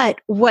 But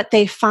what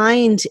they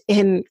find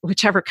in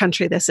whichever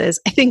country this is,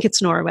 I think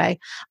it's Norway,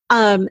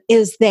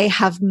 is they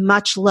have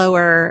much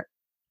lower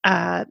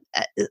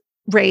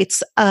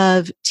rates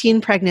of teen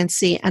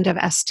pregnancy and of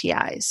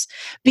STIs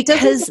because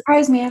it doesn't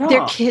surprise me at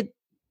all.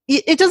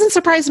 It doesn't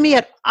surprise me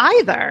at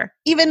either,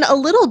 even a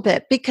little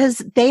bit, because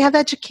they have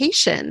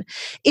education.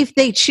 If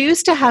they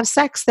choose to have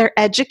sex, they're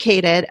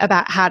educated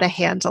about how to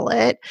handle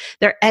it.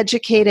 They're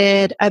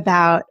educated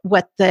about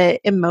what the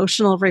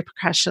emotional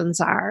repercussions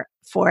are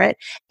for it.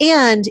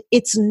 And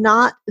it's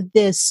not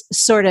this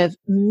sort of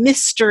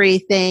mystery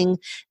thing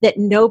that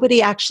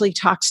nobody actually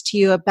talks to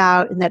you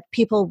about and that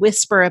people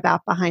whisper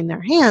about behind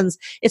their hands.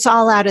 It's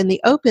all out in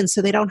the open,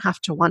 so they don't have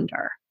to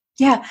wonder.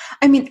 Yeah.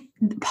 I mean,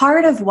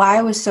 part of why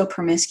I was so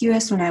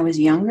promiscuous when I was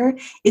younger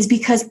is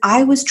because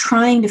I was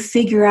trying to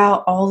figure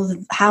out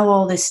how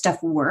all this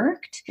stuff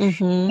worked.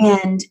 Mm-hmm.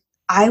 And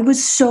I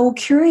was so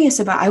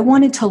curious I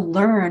wanted to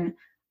learn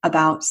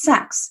about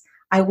sex.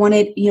 I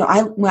wanted,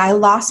 when I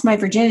lost my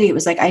virginity, it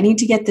was like, I need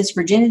to get this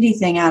virginity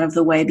thing out of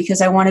the way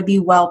because I want to be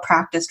well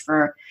practiced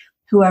for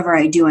whoever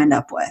I do end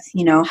up with,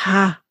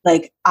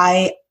 Like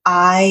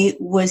I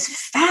was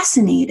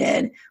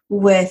fascinated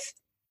with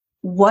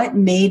what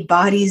made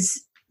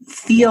bodies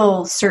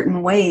feel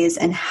certain ways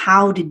and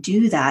how to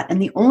do that. And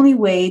the only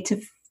way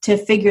to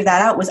figure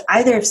that out was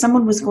either if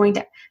someone was going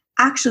to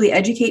actually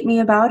educate me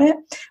about it,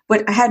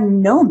 but I had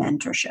no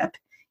mentorship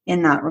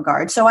in that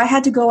regard. So I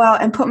had to go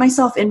out and put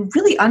myself in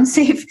really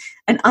unsafe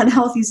and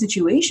unhealthy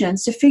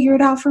situations to figure it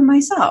out for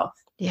myself.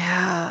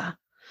 Yeah.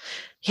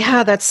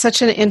 Yeah, that's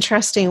such an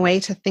interesting way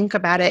to think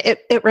about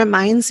it. It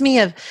reminds me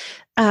of,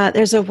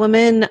 there's a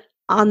woman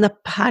on the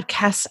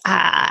podcast,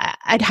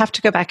 I'd have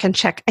to go back and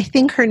check. I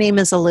think her name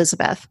is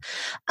Elizabeth.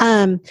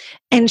 And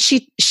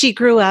she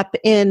grew up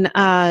in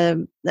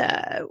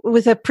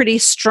with a pretty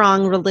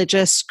strong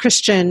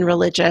Christian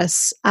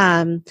religious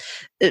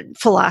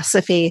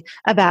philosophy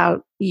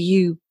about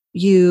you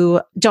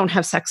don't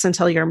have sex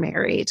until you're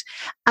married.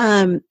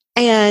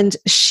 And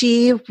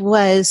she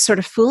was sort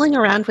of fooling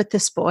around with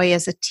this boy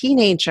as a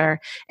teenager,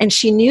 and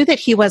she knew that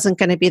he wasn't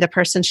going to be the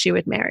person she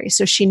would marry.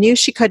 So she knew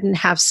she couldn't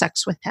have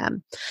sex with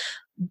him.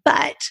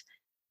 But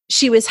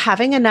she was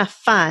having enough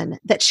fun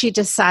that she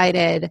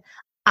decided,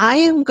 I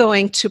am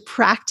going to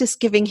practice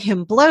giving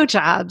him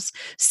blowjobs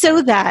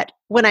so that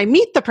when I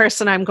meet the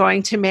person I'm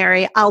going to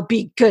marry, I'll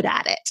be good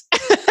at it.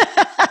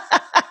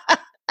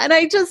 And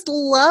I just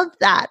love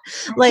that.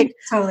 Like,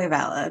 totally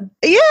valid.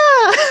 Yeah.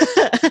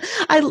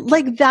 I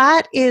like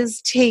that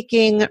is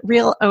taking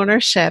real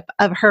ownership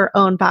of her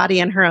own body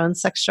and her own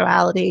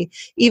sexuality,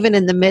 even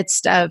in the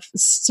midst of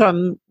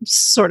some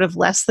sort of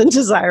less than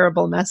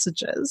desirable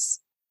messages.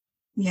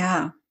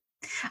 Yeah.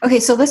 Okay.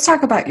 So let's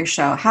talk about your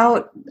show.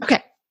 How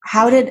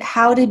did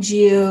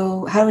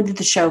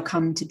the show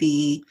come to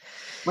be?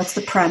 What's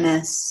the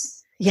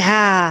premise?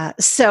 Yeah.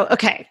 So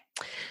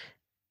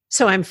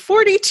I'm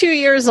 42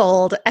 years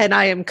old and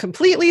I am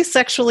completely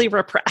sexually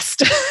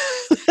repressed.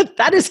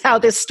 That is how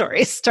this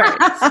story starts.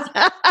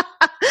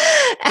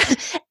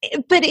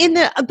 But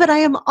I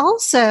am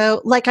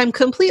also I'm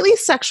completely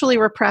sexually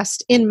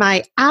repressed in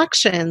my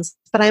actions,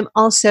 but I'm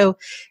also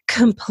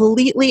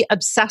completely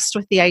obsessed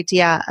with the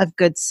idea of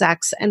good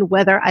sex and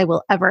whether I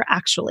will ever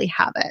actually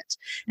have it.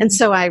 And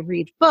so I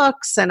read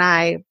books and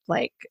I'm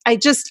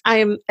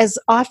as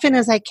often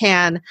as I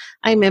can,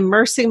 I'm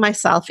immersing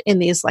myself in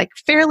these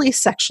fairly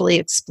sexually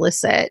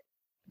explicit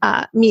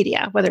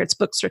media, whether it's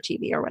books or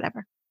TV or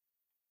whatever.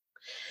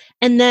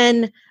 And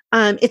then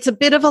it's a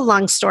bit of a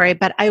long story,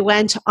 but I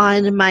went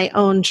on my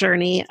own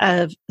journey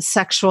of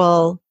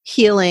sexual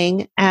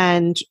healing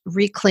and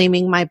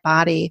reclaiming my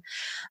body.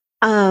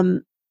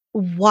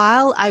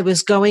 While I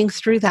was going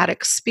through that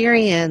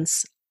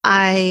experience,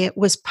 I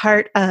was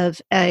part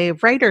of an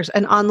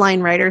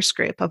online writers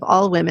group of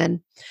all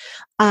women.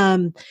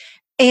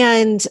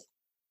 And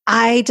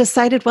I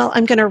decided, well,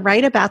 I'm going to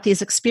write about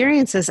these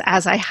experiences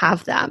as I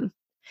have them.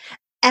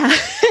 And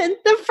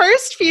the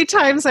first few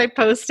times I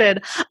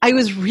posted, I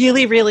was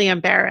really, really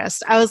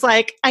embarrassed. I was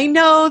like, I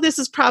know this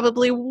is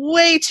probably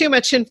way too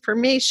much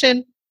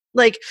information.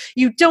 Like,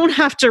 you don't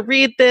have to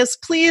read this.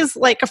 Please,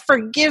 like,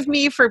 forgive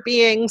me for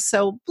being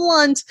so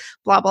blunt,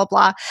 blah, blah,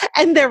 blah.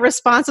 And their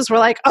responses were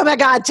like, oh my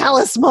God, tell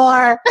us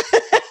more.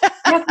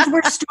 Yeah, because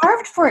we're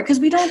starved for it because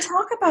we don't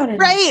talk about it.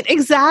 Right,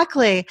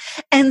 exactly.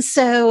 And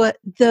so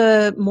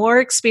the more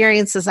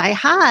experiences I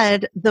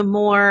had, the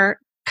more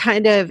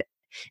kind of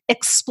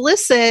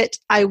explicit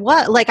I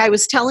was. Like, I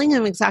was telling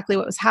him exactly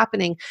what was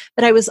happening,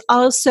 but I was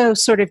also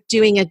sort of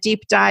doing a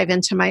deep dive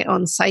into my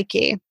own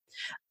psyche.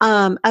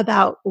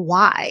 About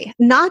why,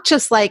 not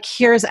just like,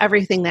 here's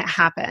everything that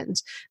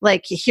happened.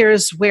 Like,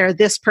 here's where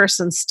this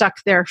person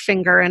stuck their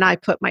finger and I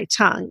put my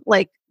tongue.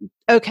 Like,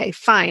 okay,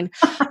 fine.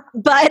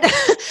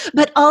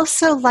 but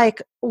also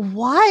like,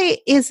 why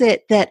is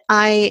it that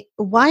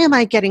why am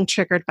I getting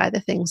triggered by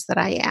the things that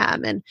I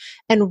am?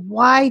 And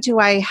why do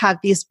I have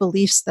these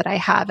beliefs that I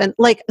have? And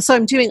like, so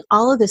I'm doing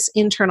all of this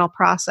internal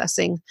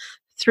processing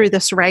through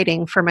this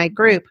writing for my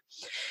group.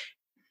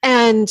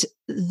 And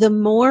the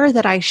more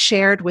that I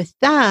shared with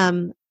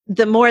them,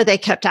 the more they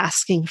kept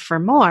asking for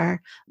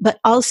more, but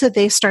also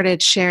they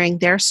started sharing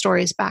their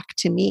stories back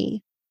to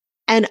me.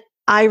 And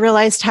I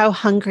realized how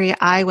hungry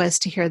I was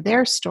to hear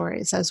their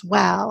stories as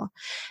well.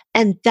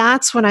 And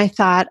that's when I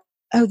thought,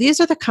 oh,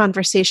 these are the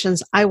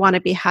conversations I want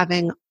to be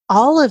having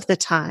all of the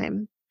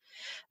time,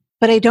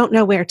 but I don't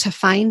know where to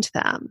find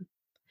them.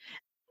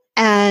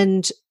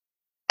 And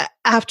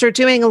after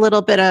doing a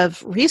little bit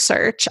of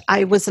research,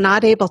 I was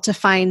not able to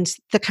find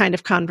the kind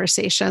of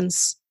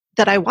conversations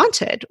that I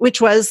wanted,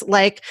 which was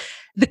like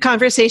the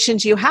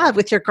conversations you have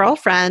with your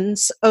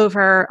girlfriends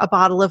over a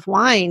bottle of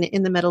wine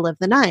in the middle of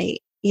the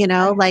night, you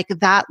know, like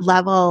that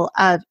level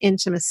of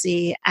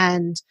intimacy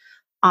and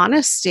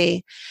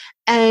honesty.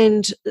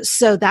 And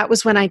so that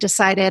was when I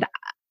decided,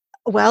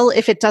 well,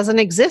 if it doesn't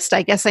exist,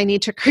 I guess I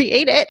need to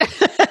create it.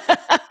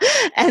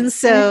 And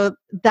so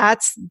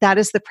that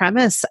is the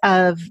premise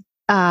of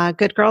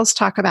Good Girls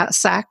Talk About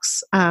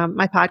Sex,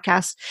 my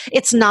podcast.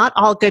 It's not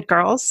all good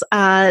girls.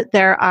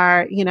 There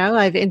are,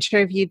 I've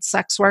interviewed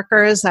sex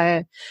workers,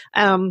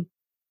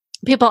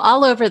 people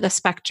all over the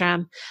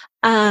spectrum.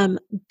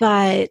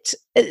 But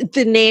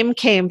the name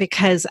came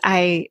because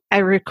I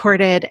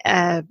recorded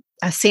a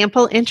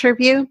sample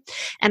interview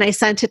and I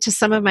sent it to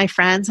some of my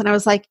friends and I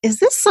was like, is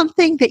this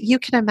something that you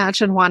can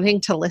imagine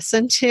wanting to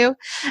listen to?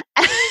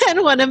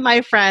 And one of my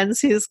friends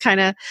who's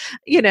kind of,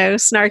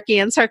 snarky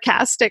and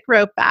sarcastic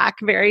wrote back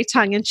very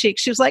tongue-in-cheek.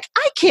 She was like,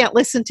 I can't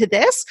listen to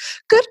this.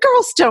 Good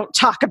girls don't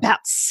talk about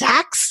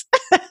sex.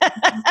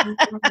 And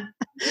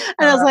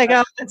I was like,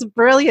 oh, that's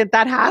brilliant.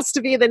 That has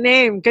to be the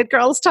name. Good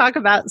Girls Talk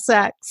About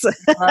Sex.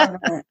 Love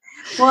it.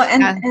 Well,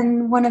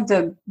 and one of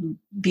the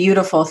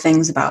beautiful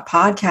things about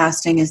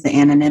podcasting is the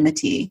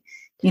anonymity.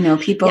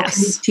 People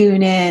can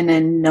tune in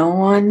and no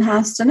one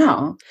has to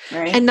know,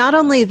 right? And not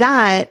only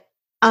that,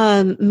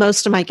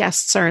 most of my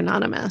guests are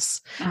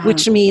anonymous,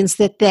 which means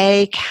that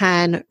they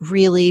can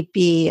really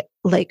be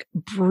like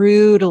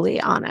brutally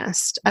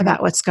honest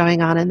about what's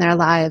going on in their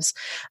lives.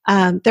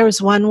 There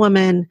was one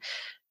woman,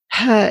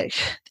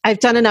 I've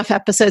done enough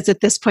episodes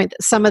at this point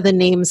that some of the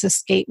names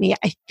escape me.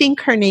 I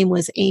think her name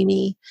was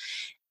Amy.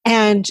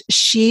 And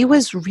she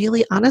was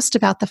really honest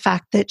about the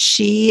fact that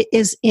she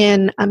is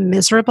in a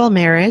miserable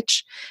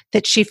marriage,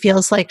 that she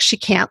feels like she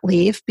can't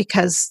leave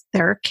because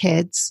there are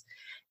kids.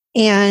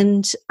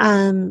 And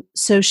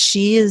so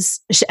she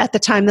is, at the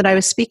time that I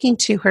was speaking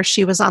to her,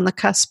 she was on the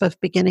cusp of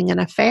beginning an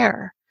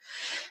affair.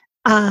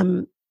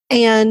 And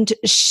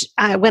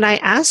when I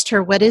asked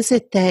her, what is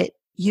it that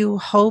you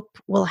hope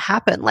will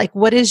happen? Like,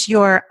 what is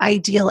your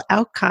ideal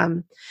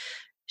outcome?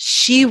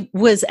 She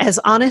was as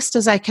honest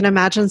as I can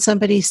imagine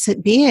somebody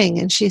being.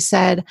 And she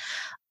said,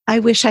 I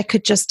wish I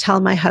could just tell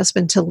my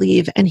husband to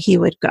leave and he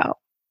would go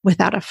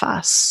without a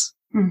fuss.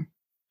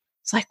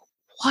 It's like,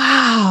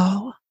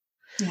 wow.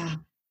 Yeah.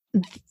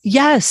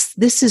 Yes,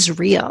 this is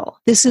real.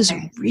 This is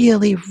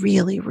really,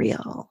 really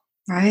real.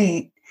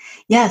 Right.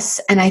 Yes.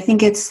 And I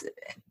think it's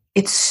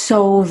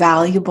so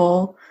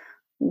valuable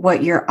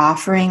what you're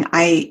offering.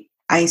 I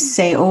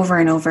say over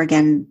and over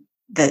again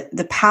that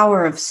the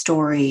power of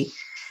story.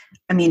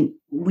 I mean,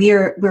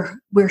 we're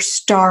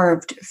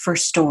starved for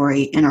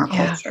story in our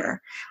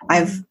culture.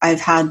 I've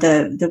had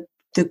the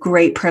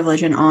great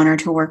privilege and honor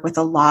to work with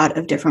a lot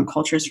of different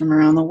cultures from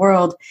around the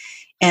world.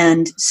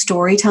 And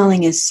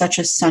storytelling is such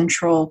a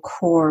central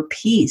core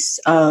piece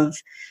of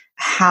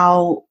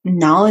how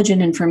knowledge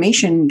and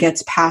information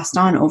gets passed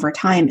on over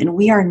time. And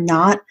we are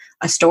not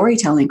a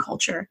storytelling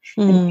culture.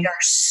 And we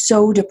are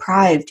so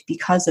deprived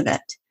because of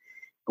it.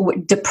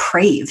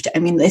 depraved. I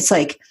mean, it's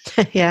like,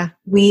 yeah,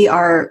 we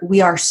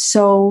are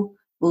so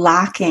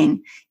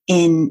lacking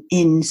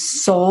in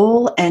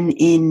soul and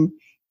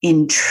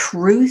in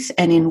truth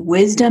and in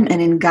wisdom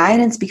and in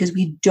guidance, because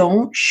we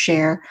don't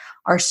share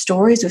our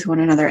stories with one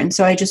another. And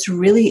so I just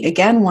really,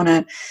 again, want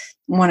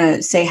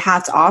to say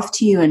hats off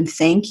to you and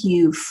thank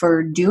you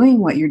for doing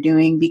what you're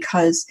doing,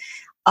 because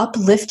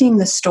uplifting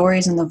the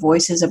stories and the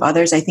voices of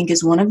others, I think,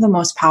 is one of the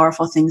most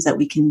powerful things that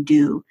we can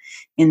do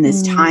in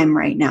this time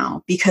right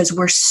now, because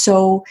we're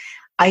so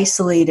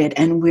isolated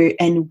and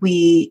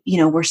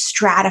we're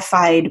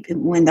stratified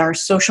when our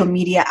social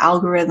media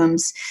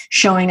algorithms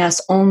showing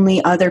us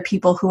only other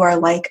people who are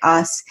like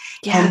us.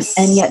 yes.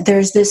 And yet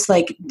there's this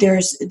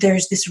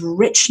there's this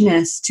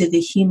richness to the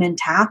human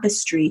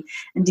tapestry,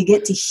 and to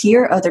get to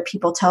hear other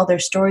people tell their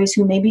stories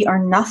who maybe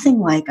are nothing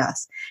like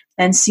us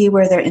and see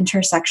where their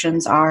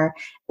intersections are,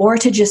 or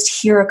to just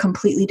hear a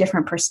completely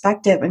different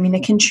perspective. I mean,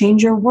 it can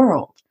change your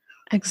world.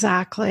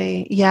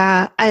 Exactly.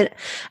 Yeah.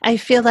 I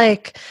feel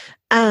like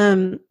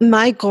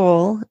my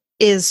goal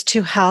is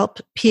to help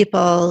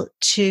people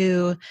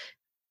to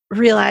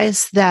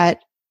realize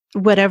that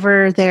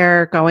whatever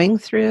they're going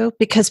through,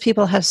 because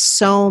people have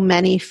so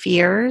many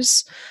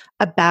fears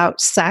about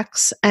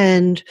sex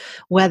and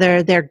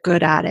whether they're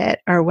good at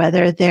it or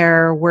whether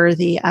they're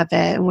worthy of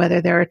it and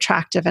whether they're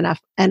attractive enough,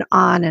 and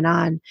on and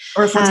on.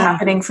 Or if what's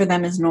happening for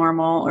them is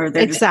normal, or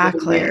they're exactly.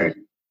 just really weird.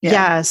 Yeah.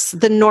 Yes.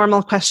 The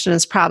normal question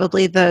is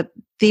probably the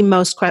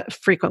most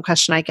frequent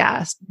question I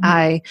get.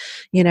 I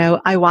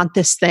want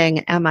this thing.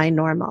 Am I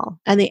normal?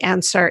 And the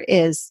answer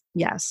is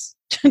yes.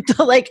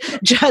 Like,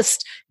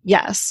 just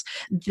yes.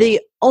 The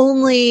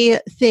only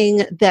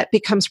thing that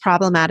becomes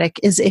problematic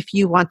is if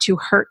you want to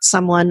hurt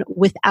someone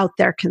without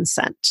their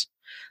consent.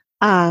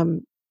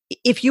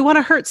 If you want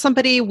to hurt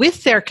somebody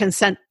with their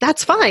consent,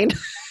 that's fine.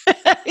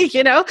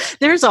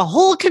 There's a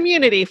whole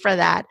community for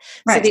that.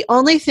 Right. So the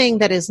only thing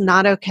that is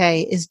not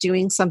okay is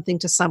doing something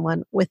to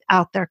someone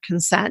without their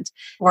consent.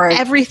 Or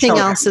everything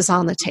else is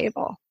on the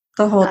table.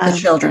 The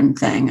children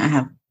thing,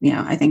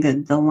 I think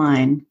that the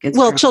line gets...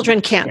 Well, children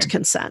can't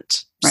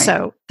consent. Right.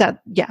 So that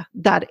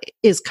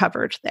is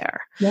covered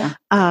there. Yeah.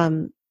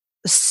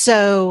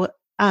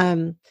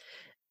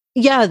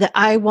 That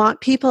I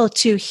want people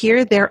to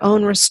hear their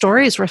own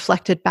stories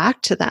reflected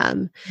back to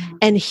them,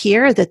 and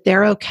hear that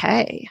they're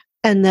okay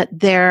and that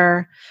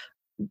they're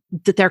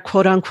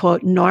quote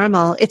unquote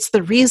normal. It's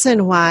the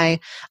reason why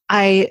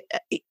I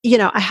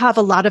have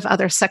a lot of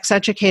other sex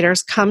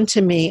educators come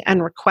to me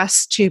and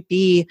request to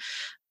be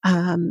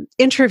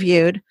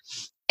interviewed.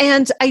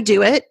 And I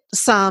do it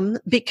some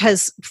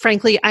because,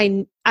 frankly,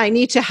 I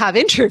need to have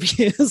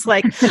interviews.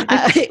 Like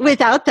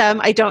without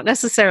them, I don't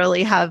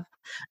necessarily have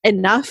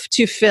enough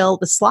to fill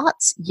the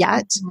slots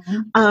yet.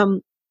 Mm-hmm.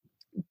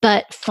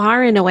 But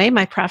far and away,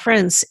 my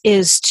preference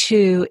is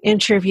to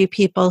interview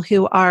people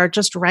who are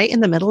just right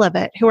in the middle of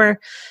it,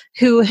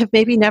 who have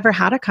maybe never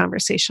had a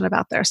conversation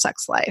about their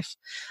sex life.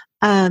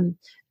 And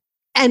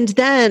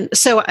then,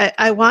 so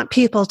I want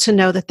people to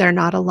know that they're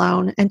not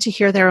alone and to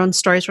hear their own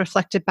stories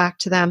reflected back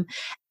to them.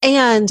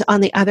 And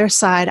on the other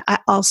side, I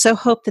also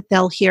hope that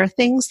they'll hear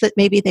things that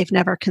maybe they've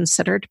never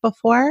considered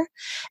before.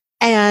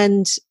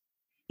 And,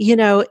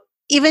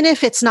 even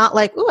if it's not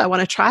like, I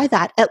want to try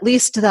that, at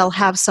least they'll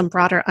have some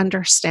broader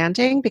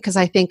understanding, because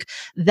I think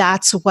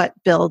that's what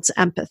builds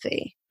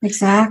empathy.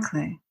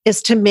 Exactly.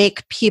 Is to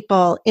make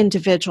people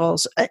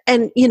individuals.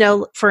 And,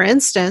 for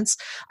instance,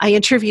 I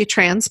interview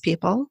trans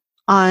people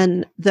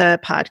on the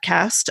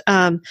podcast,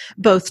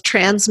 both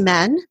trans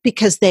men,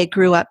 because they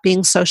grew up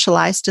being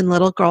socialized in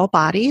little girl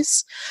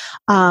bodies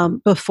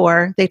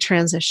before they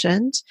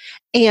transitioned,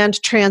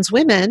 and trans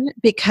women,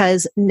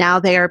 because now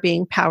they are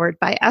being powered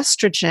by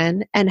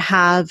estrogen and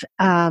have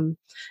and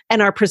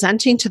are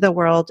presenting to the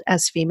world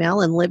as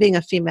female and living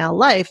a female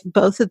life.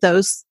 Both of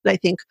those, I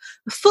think,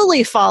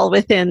 fully fall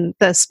within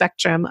the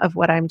spectrum of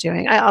what I'm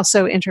doing. I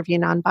also interview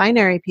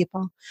non-binary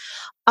people.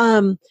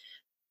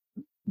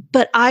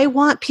 But I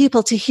want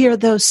people to hear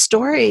those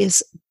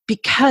stories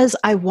because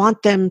I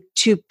want them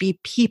to be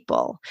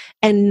people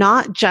and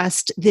not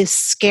just this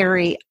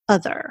scary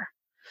other.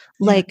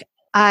 Yeah. Like,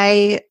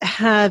 I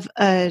have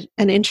an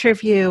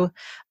interview.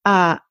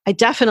 I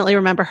definitely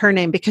remember her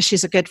name because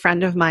she's a good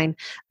friend of mine,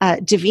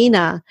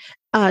 Davina.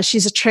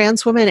 She's a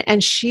trans woman,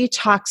 and she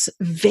talks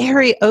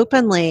very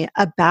openly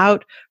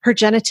about her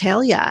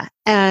genitalia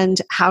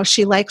and how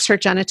she likes her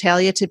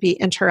genitalia to be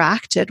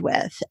interacted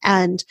with,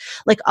 and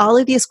like all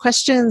of these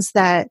questions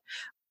that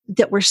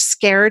we're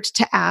scared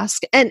to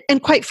ask. And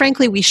quite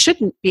frankly, we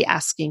shouldn't be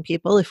asking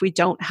people if we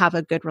don't have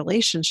a good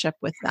relationship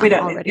with them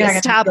already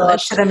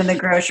established. To them in the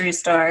grocery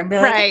store and be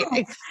like,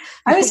 right.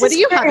 What do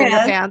you have in your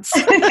pants?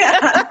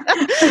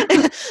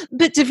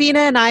 But Davina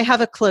and I have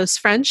a close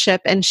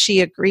friendship, and she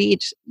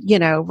agreed,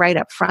 right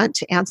up front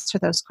to answer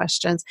those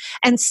questions.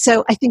 And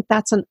so I think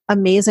that's an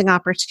amazing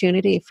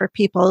opportunity for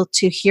people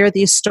to hear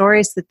these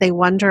stories that they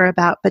wonder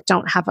about, but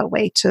don't have a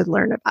way to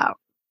learn about.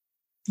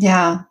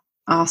 Yeah.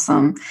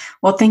 Awesome.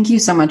 Well, thank you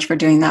so much for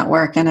doing that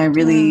work. And I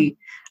really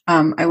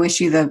I wish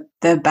you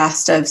the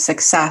best of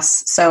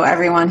success. So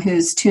everyone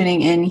who's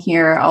tuning in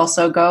here,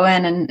 also go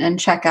in and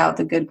check out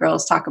the Good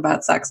Girls Talk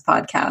About Sex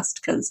podcast,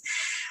 because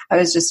I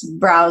was just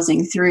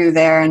browsing through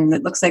there and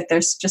it looks like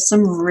there's just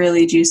some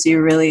really juicy,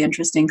 really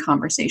interesting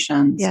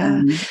conversations.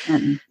 Yeah.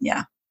 And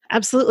yeah.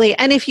 Absolutely.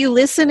 And if you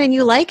listen and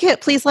you like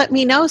it, please let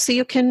me know so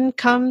you can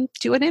come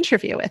do an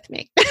interview with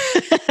me.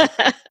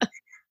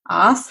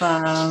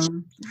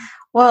 Awesome.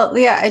 Well,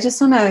 Leah, I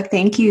just want to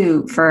thank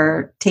you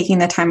for taking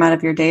the time out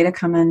of your day to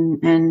come in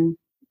and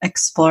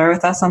explore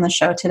with us on the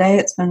show today.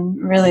 It's been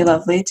really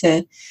lovely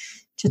to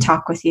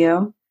talk with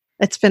you.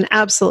 It's been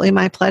absolutely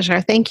my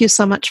pleasure. Thank you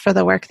so much for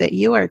the work that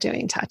you are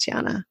doing,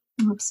 Tatiana.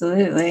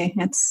 Absolutely.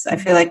 I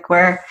feel like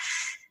we're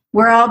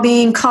all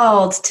being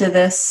called to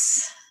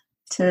this,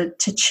 to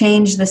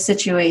change the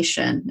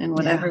situation in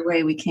whatever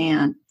way we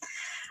can.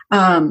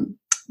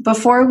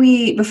 Before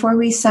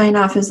we sign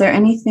off, is there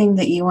anything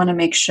that you want to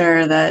make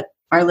sure that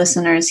our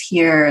listeners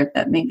hear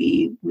that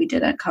maybe we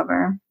didn't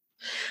cover?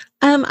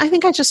 I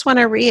think I just want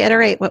to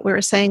reiterate what we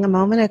were saying a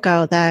moment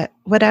ago, that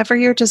whatever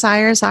your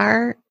desires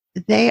are,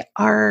 they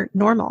are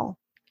normal.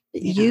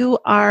 Yeah. You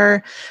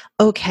are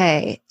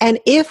okay. And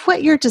if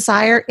what your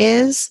desire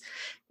is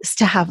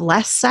to have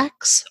less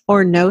sex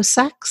or no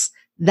sex,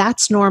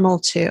 that's normal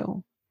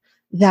too.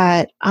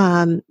 That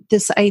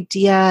this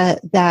idea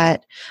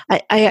that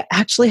I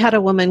actually had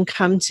a woman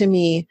come to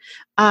me.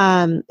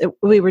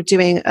 We were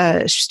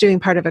she's doing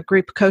part of a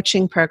group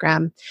coaching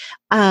program.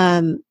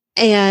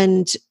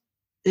 And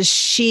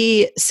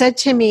she said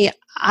to me,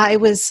 I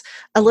was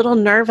a little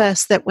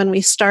nervous that when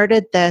we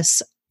started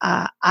this,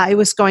 I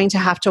was going to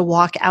have to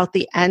walk out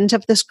the end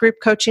of this group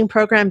coaching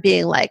program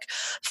being like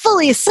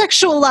fully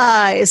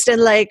sexualized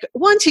and like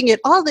wanting it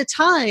all the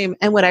time.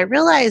 And what I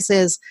realize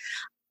is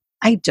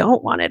I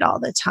don't want it all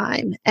the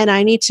time. And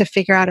I need to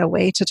figure out a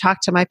way to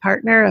talk to my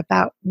partner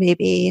about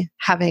maybe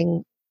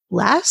having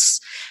less.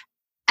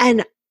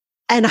 And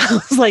I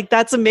was like,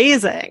 that's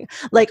amazing.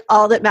 Like,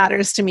 all that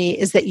matters to me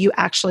is that you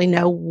actually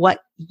know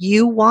what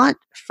you want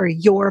for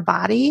your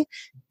body,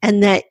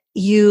 and that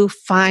you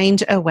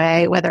find a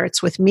way, whether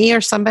it's with me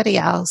or somebody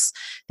else,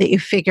 that you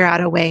figure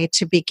out a way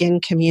to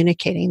begin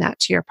communicating that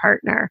to your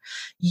partner.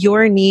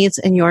 Your needs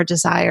and your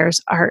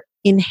desires are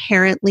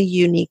inherently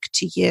unique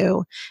to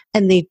you,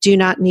 and they do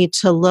not need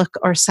to look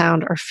or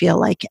sound or feel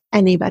like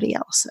anybody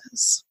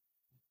else's.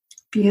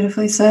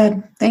 Beautifully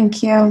said.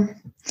 Thank you.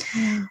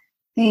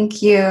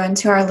 Thank you. And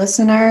to our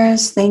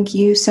listeners, thank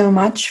you so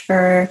much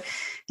for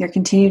your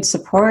continued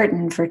support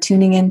and for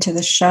tuning into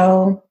the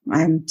show.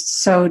 I'm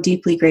so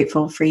deeply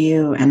grateful for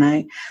you, and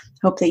I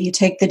hope that you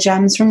take the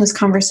gems from this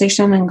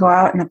conversation and go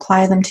out and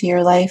apply them to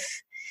your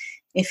life.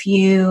 If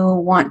you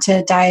want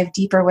to dive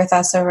deeper with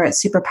us over at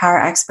Superpower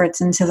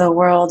Experts into the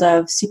world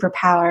of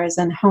superpowers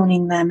and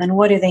honing them and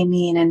what do they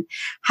mean and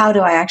how do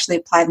I actually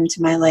apply them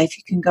to my life,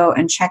 you can go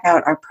and check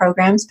out our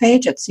programs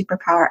page at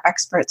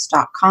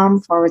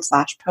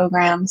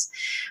superpowerexperts.com/programs.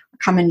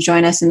 Come and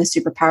join us in the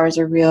Superpowers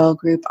Are Real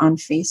group on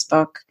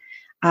Facebook.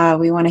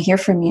 We want to hear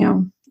from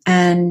you.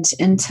 And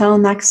until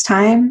next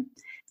time,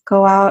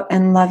 go out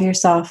and love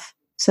yourself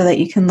so that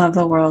you can love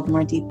the world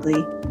more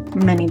deeply.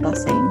 Many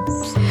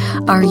blessings.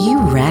 Are you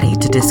ready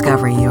to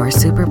discover your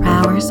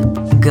superpowers?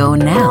 Go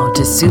now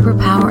to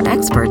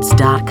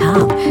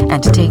superpowerexperts.com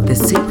and take the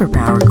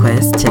superpower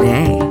quiz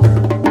today.